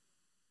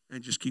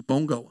 And just keep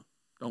on going.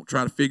 Don't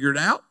try to figure it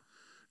out.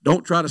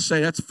 Don't try to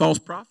say that's a false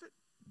prophet.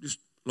 Just,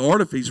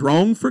 Lord, if he's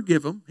wrong,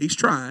 forgive him. He's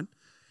trying.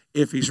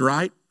 If he's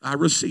right, I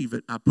receive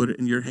it. I put it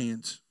in your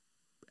hands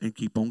and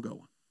keep on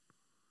going.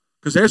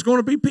 Because there's going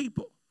to be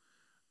people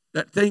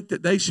that think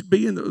that they should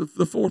be in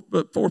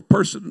the fourth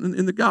person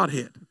in the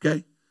Godhead,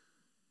 okay?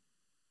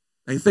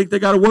 They think they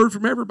got a word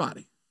from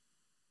everybody.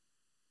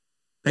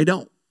 They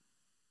don't.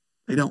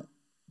 They don't.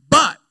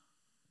 But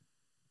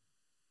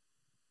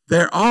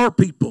there are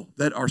people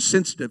that are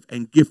sensitive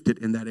and gifted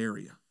in that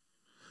area.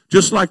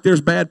 Just like there's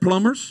bad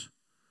plumbers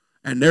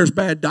and there's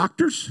bad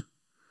doctors,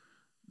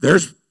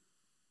 there's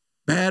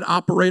bad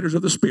operators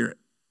of the Spirit.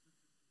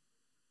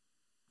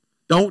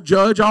 Don't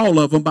judge all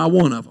of them by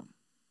one of them.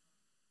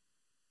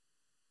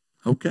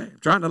 Okay, I'm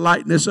trying to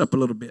lighten this up a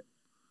little bit.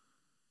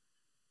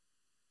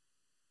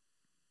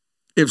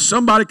 If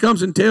somebody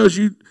comes and tells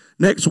you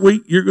next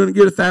week you're going to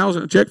get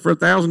a check for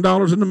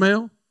 $1,000 in the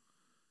mail,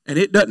 and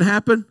it doesn't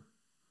happen,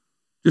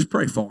 just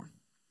pray for them.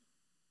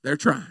 They're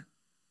trying.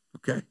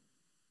 Okay.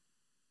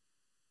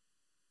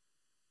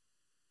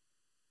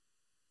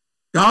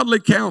 Godly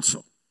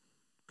counsel.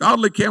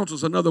 Godly counsel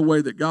is another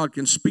way that God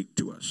can speak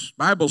to us.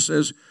 The Bible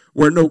says,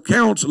 where no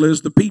counsel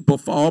is, the people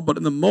fall, but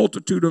in the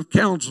multitude of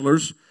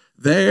counselors,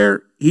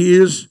 there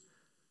is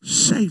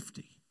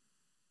safety.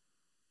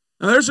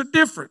 Now, there's a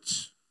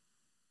difference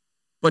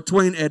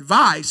between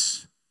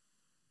advice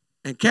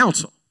and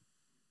counsel.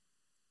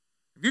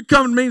 If you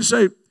come to me and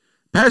say,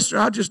 Pastor,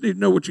 I just need to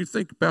know what you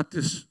think about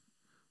this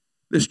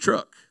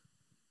truck.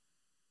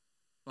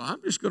 Well,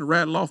 I'm just going to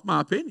rattle off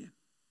my opinion.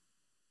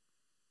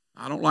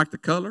 I don't like the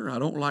color. I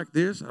don't like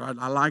this.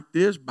 I like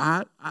this.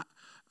 Buy it.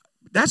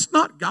 That's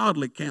not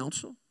godly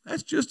counsel.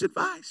 That's just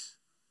advice.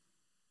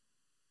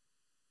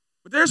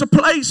 But there's a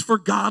place for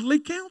godly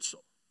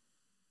counsel.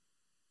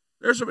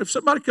 If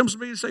somebody comes to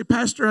me and say,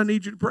 Pastor, I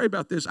need you to pray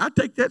about this, I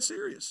take that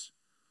serious.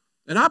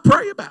 And I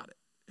pray about it.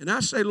 And I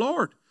say,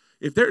 Lord,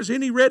 if there's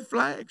any red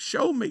flags,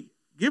 show me.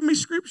 Give me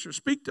scripture.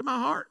 Speak to my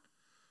heart.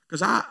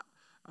 Because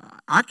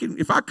I can,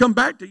 if I come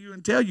back to you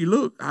and tell you,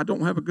 look, I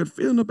don't have a good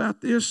feeling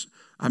about this,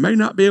 I may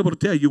not be able to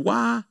tell you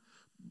why,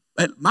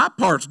 but my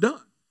part's done.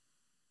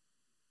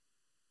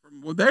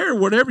 From there,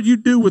 whatever you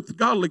do with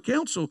godly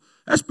counsel,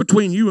 that's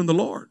between you and the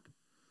Lord.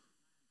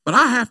 But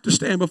I have to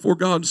stand before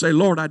God and say,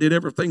 Lord, I did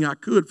everything I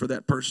could for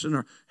that person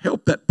or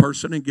help that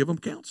person and give them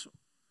counsel.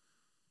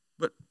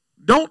 But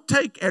don't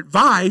take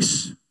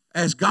advice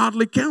as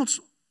godly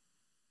counsel.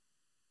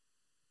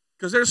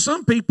 Because there's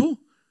some people,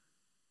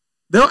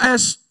 they'll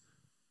ask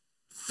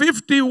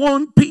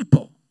 51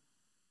 people.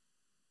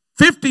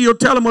 50 will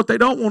tell them what they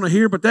don't want to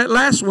hear, but that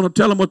last one will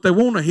tell them what they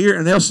want to hear,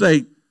 and they'll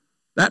say,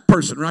 that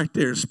person right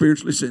there is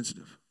spiritually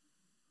sensitive.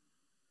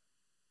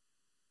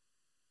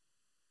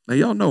 Now,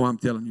 y'all know I'm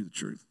telling you the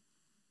truth.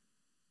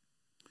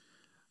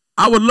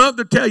 I would love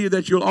to tell you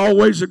that you'll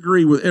always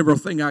agree with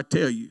everything I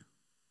tell you,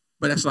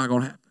 but that's not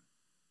going to happen.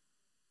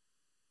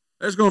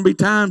 There's going to be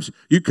times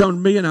you come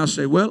to me and I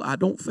say, well, I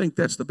don't think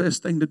that's the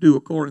best thing to do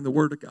according to the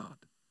Word of God.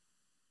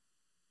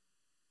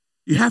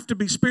 You have to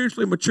be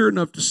spiritually mature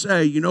enough to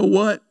say, you know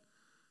what?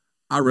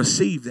 I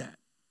receive that.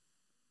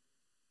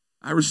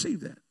 I receive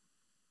that.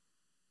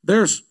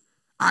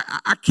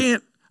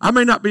 I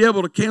may not be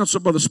able to counsel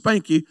Brother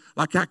Spanky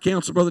like I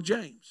counsel Brother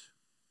James.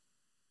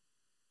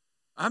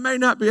 I may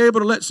not be able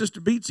to let Sister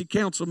Beatsy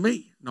counsel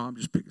me. No, I'm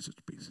just picking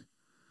Sister Beatsy.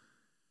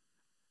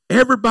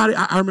 Everybody,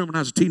 I remember when I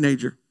was a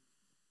teenager,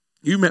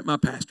 you met my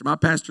pastor. My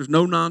pastor's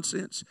no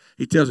nonsense.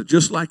 He tells it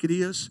just like it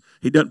is.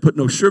 He doesn't put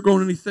no sugar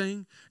on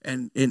anything,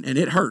 and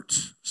it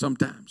hurts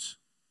sometimes.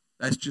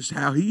 That's just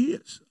how he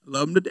is. I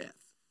love him to death.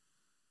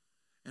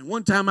 And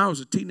one time I was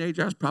a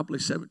teenager, I was probably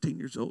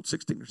 16 or 17 years old. And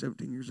I mean, 16 or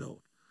 17 years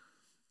old.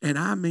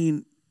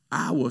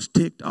 I was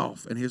ticked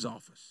off in his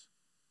office.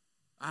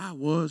 I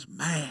was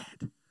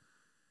mad.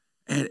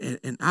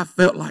 And I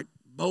felt like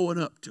bowing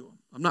up to him.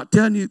 I'm not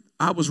telling you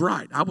I was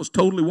right. I was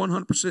totally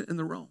 100% in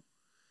the wrong.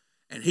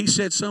 And he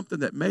said something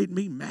that made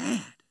me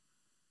mad.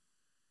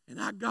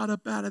 And I got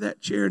up out of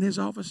that chair in his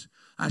office.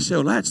 I said,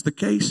 well, that's the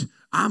case.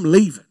 I'm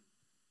leaving.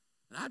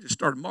 And I just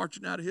started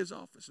marching out of his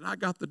office. And I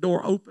got the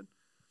door open.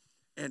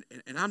 And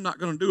I'm not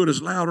going to do it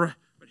as loud,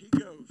 but he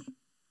goes.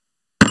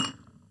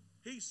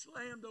 He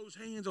slammed those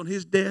hands on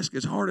his desk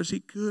as hard as he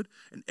could,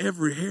 and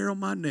every hair on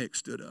my neck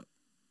stood up.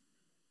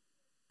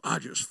 I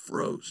just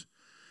froze.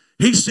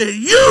 He said,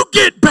 you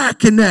get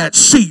back in that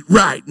seat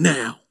right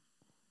now.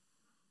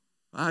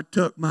 I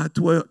tucked my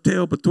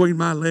tail between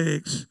my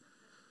legs.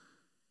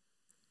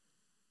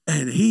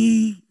 And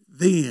he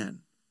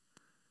then,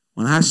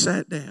 when I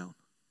sat down,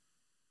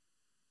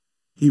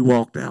 he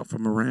walked out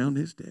from around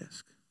his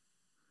desk.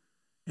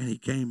 And he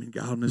came and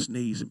got on his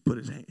knees and put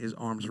his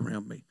arms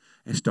around me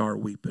and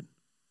started weeping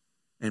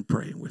and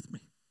praying with me.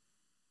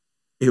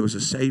 It was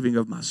a saving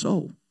of my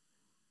soul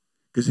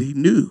because he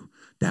knew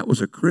that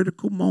was a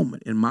critical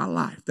moment in my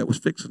life that was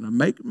fixing to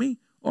make me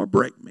or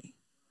break me.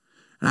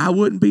 And I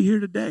wouldn't be here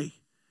today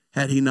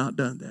had he not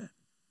done that.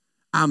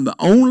 I'm the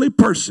only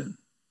person,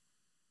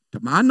 to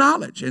my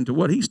knowledge and to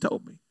what he's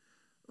told me,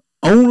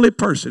 only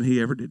person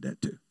he ever did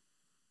that to.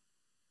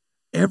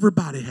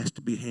 Everybody has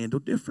to be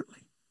handled differently.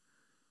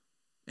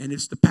 And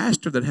it's the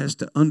pastor that has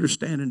to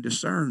understand and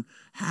discern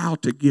how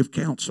to give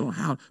counsel.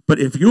 But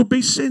if you'll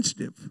be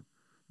sensitive,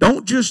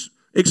 don't just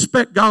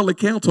expect godly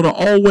counsel to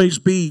always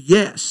be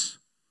yes.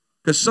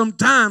 Because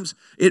sometimes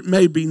it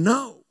may be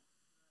no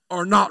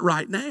or not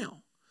right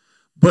now.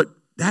 But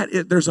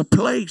there's a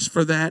place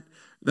for that,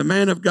 the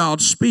man of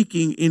God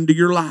speaking into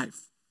your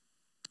life.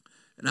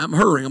 And I'm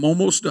hurrying. I'm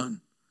almost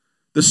done.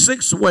 The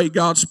sixth way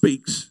God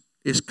speaks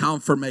is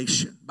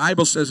confirmation. The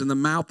Bible says in the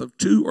mouth of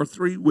 2 or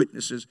 3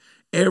 witnesses,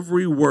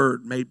 every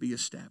word may be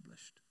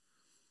established.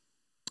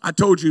 I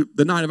told you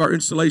the night of our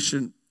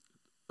installation,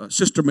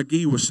 Sister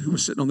McGee who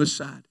was sitting on this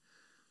side.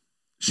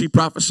 She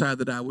prophesied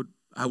that I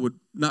would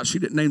not, she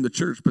didn't name the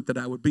church, but that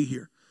I would be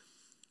here.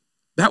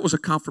 That was a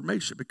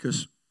confirmation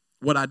because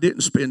what I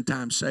didn't spend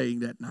time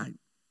saying that night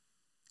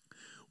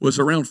was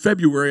around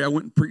February, I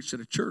went and preached at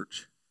a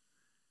church.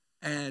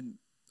 And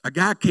a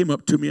guy came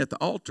up to me at the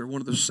altar, one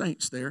of the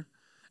saints there,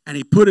 and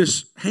he put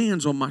his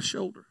hands on my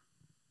shoulder.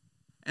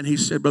 And he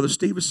said, Brother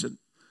Stevenson,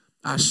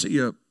 I see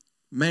a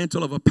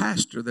mantle of a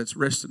pastor that's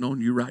resting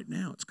on you right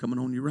now. It's coming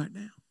on you right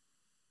now.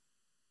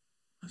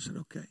 I said,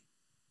 okay,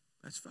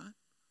 that's fine.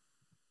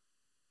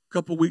 A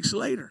couple weeks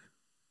later,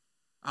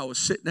 I was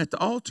sitting at the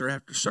altar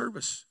after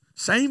service.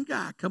 Same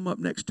guy come up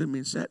next to me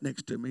and sat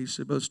next to me. He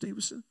said, Brother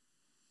Stevenson,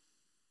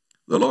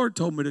 the Lord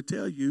told me to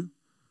tell you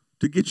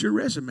to get your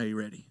resume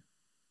ready.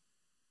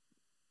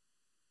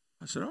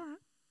 I said, all right,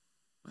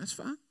 that's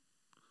fine.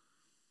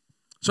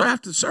 So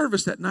after the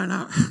service that night,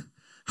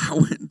 I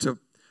went into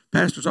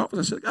pastor's office.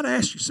 I said, I got to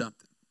ask you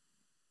something.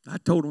 I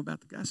told him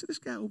about the guy. I said, this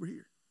guy over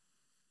here,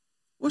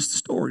 what's the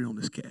story on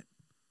this cat?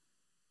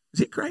 Is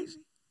he crazy?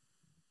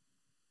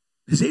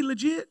 Is he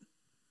legit?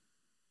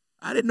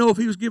 I didn't know if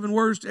he was giving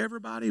words to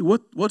everybody.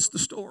 What's the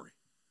story?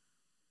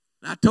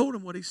 And I told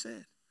him what he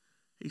said.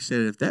 He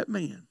said, if that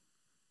man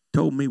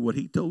told me what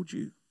he told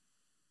you,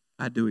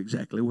 I'd do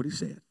exactly what he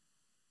said.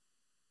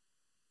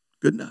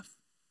 Good enough.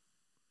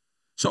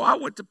 So I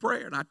went to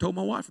prayer, and I told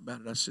my wife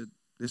about it. I said,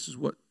 this is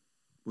what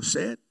was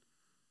said.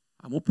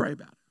 I'm going to pray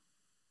about it.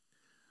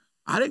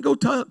 I didn't go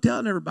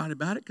telling everybody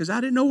about it because I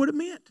didn't know what it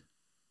meant.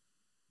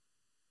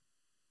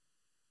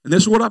 And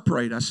this is what I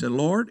prayed. I said,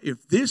 Lord,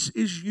 if this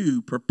is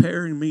you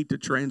preparing me to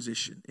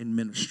transition in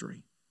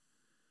ministry,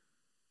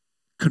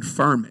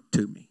 confirm it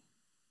to me.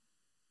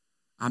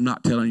 I'm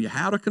not telling you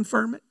how to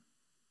confirm it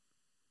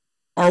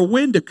or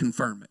when to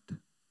confirm it.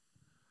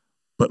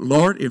 But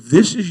Lord, if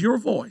this is your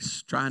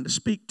voice trying to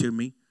speak to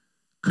me,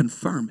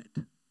 confirm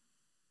it.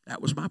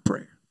 That was my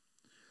prayer.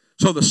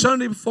 So the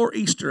Sunday before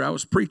Easter, I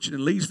was preaching in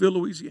Leesville,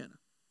 Louisiana.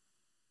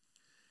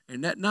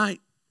 And that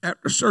night,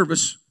 after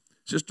service,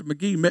 Sister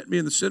McGee met me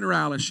in the center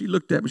aisle, and she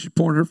looked at me. She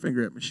pointed her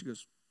finger at me. She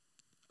goes,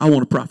 I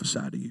want to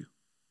prophesy to you.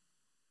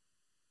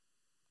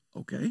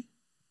 Okay.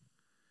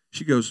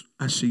 She goes,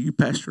 I see you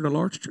pastor at a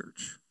large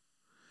church.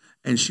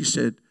 And she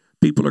said,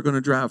 people are going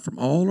to drive from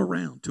all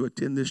around to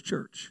attend this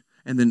church.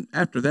 And then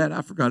after that,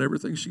 I forgot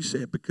everything she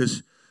said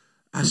because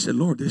I said,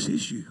 Lord, this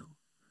is you.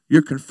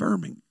 You're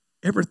confirming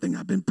everything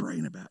I've been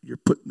praying about. You're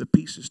putting the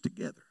pieces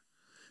together.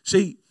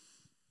 See,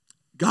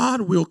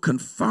 God will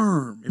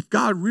confirm. If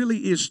God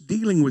really is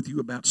dealing with you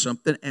about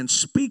something and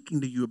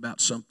speaking to you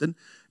about something,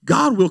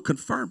 God will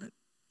confirm it.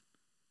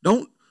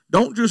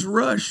 Don't just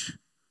rush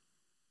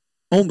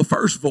on the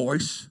first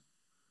voice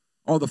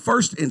or the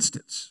first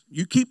instance.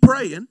 You keep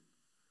praying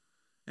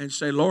and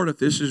say, Lord, if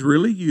this is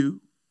really you,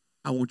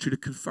 I want you to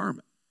confirm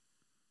it.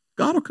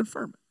 God will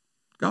confirm it.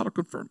 God will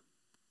confirm it.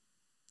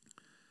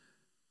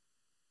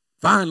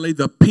 Finally,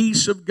 the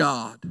peace of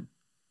God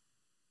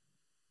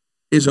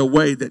is a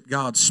way that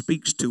God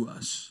speaks to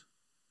us.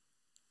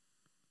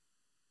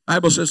 The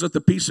Bible says, let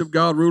the peace of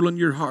God rule in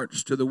your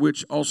hearts, to the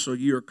which also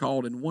ye are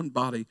called in one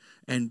body,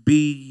 and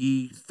be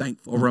ye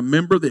thankful.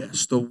 Remember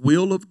this, the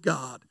will of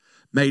God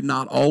may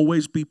not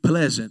always be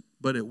pleasant,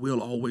 but it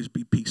will always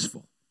be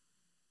peaceful.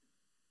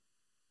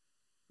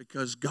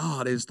 Because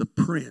God is the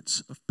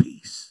Prince of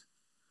Peace.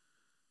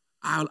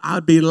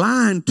 I'd be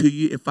lying to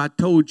you if I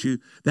told you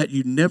that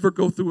you never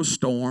go through a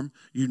storm,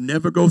 you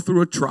never go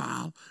through a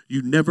trial,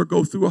 you never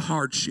go through a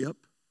hardship.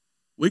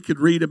 We could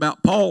read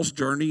about Paul's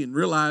journey and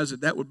realize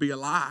that that would be a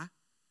lie.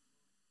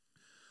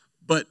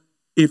 But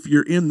if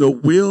you're in the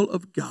will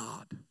of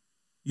God,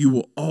 you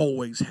will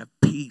always have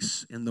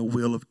peace in the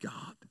will of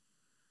God.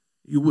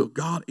 You will.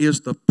 God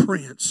is the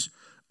Prince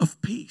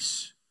of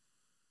Peace.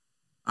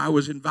 I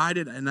was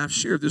invited, and I've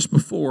shared this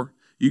before.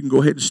 You can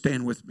go ahead and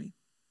stand with me.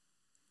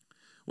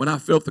 When I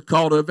felt the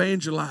call to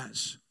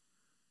evangelize,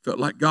 felt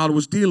like God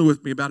was dealing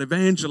with me about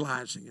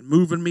evangelizing and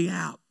moving me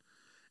out.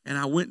 And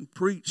I went and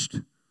preached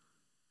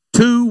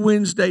 2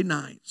 Wednesday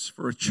nights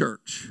for a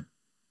church.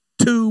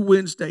 2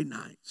 Wednesday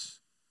nights.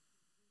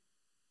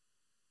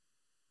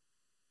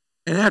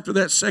 And after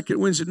that second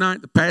Wednesday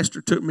night, the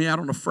pastor took me out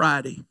on a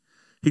Friday.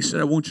 He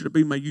said, I want you to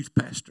be my youth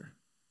pastor.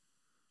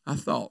 I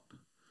thought,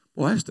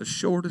 well, that's the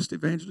shortest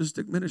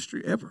evangelistic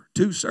ministry ever.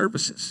 2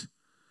 services.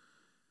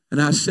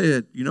 And I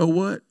said, you know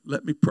what?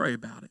 Let me pray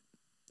about it.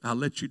 I'll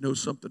let you know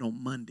something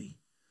on Monday.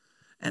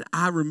 And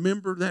I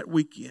remember that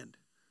weekend.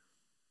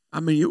 I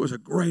mean, it was a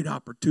great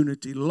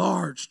opportunity,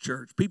 large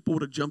church. People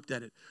would have jumped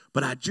at it.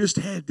 But I just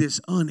had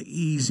this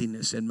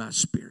uneasiness in my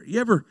spirit.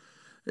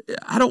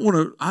 I don't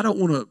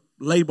want to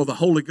label the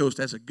Holy Ghost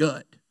as a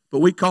gut, but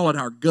we call it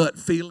our gut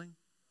feeling.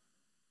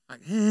 Like,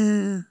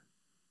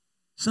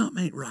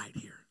 something ain't right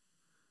here.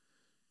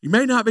 You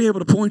may not be able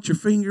to point your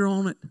finger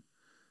on it.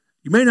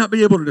 You may not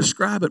be able to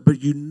describe it,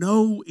 but you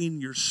know in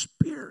your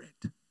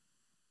spirit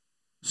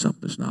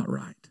something's not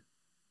right.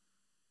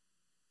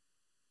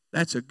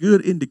 That's a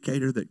good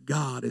indicator that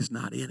God is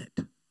not in it.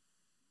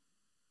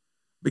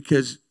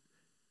 Because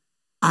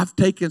I've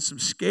taken some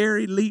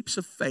scary leaps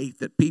of faith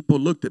that people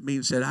looked at me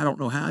and said, I don't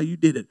know how you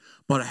did it,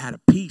 but I had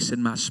a peace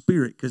in my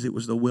spirit because it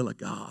was the will of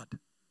God.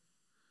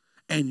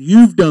 And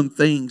you've done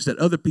things that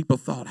other people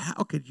thought,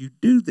 how could you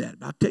do that?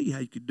 I'll tell you how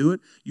you could do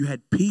it. You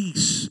had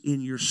peace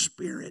in your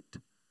spirit.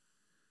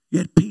 You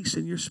had peace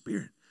in your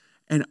spirit.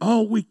 And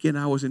all weekend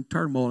I was in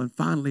turmoil, and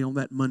finally on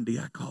that Monday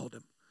I called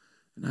him.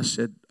 And I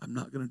said, I'm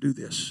not going to do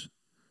this.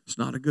 It's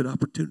not a good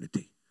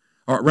opportunity.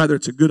 Or rather,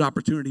 it's a good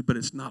opportunity, but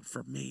it's not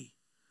for me.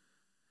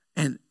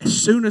 And as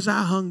soon as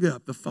I hung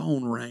up, the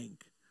phone rang.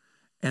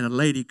 And a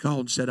lady called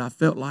and said, I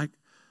felt like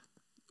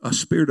a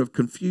spirit of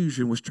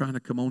confusion was trying to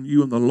come on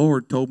you. And the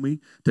Lord told me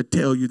to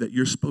tell you that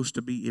you're supposed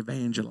to be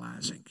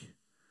evangelizing.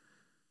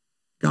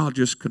 God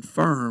just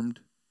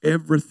confirmed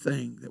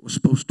everything that was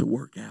supposed to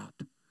work out.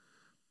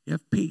 You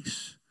have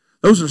peace.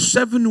 Those are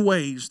 7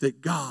 ways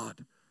that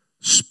God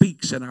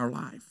speaks in our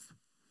life.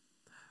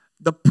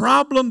 The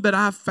problem that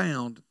I've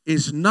found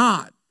is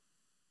not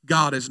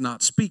God is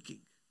not speaking.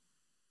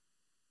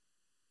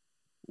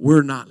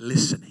 We're not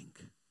listening.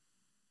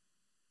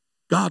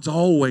 God's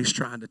always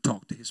trying to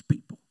talk to his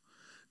people.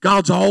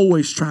 God's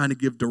always trying to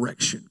give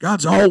direction.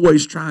 God's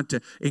always trying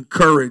to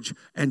encourage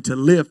and to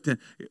lift.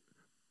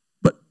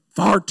 But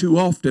far too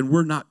often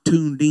we're not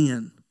tuned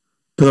in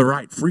to the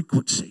right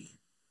frequency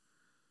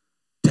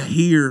to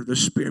hear the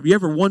Spirit. Have you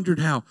ever wondered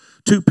how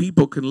 2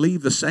 people can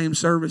leave the same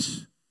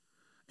service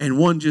and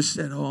one just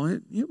said, oh,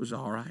 it was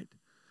all right.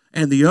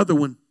 And the other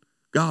one,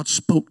 God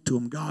spoke to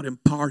them, God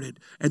imparted,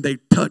 and they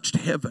touched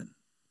heaven.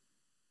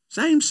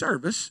 Same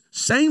service,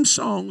 same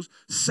songs,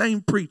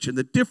 same preaching.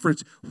 The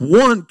difference,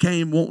 one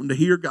came wanting to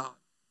hear God.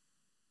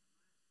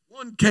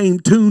 One came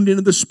tuned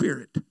into the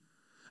Spirit.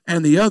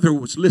 And the other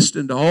was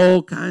listening to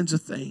all kinds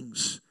of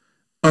things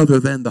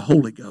other than the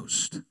Holy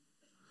Ghost.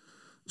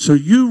 So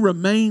you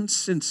remain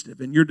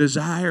sensitive in your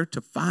desire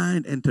to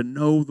find and to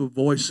know the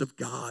voice of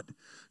God.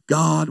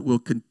 God will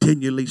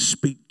continually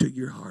speak to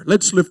your heart.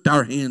 Let's lift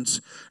our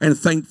hands and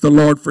thank the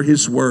Lord for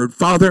his word.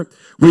 Father,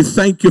 we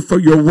thank you for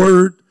your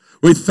word.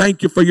 We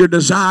thank you for your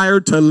desire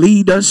to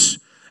lead us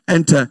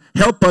and to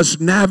help us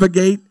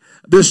navigate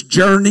this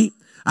journey.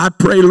 I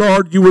pray,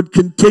 Lord, you would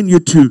continue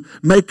to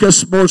make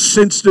us more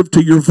sensitive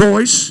to your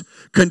voice.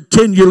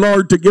 Continue,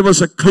 Lord, to give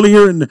us a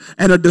clear and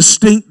a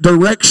distinct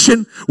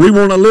direction. We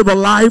want to live a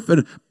life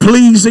and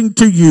pleasing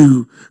to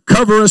you.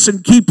 Cover us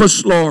and keep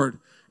us, Lord.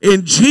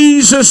 In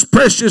Jesus'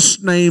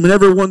 precious name. And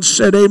everyone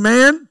said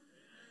amen.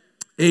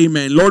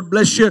 Amen. Lord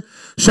bless you.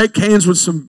 Shake hands with some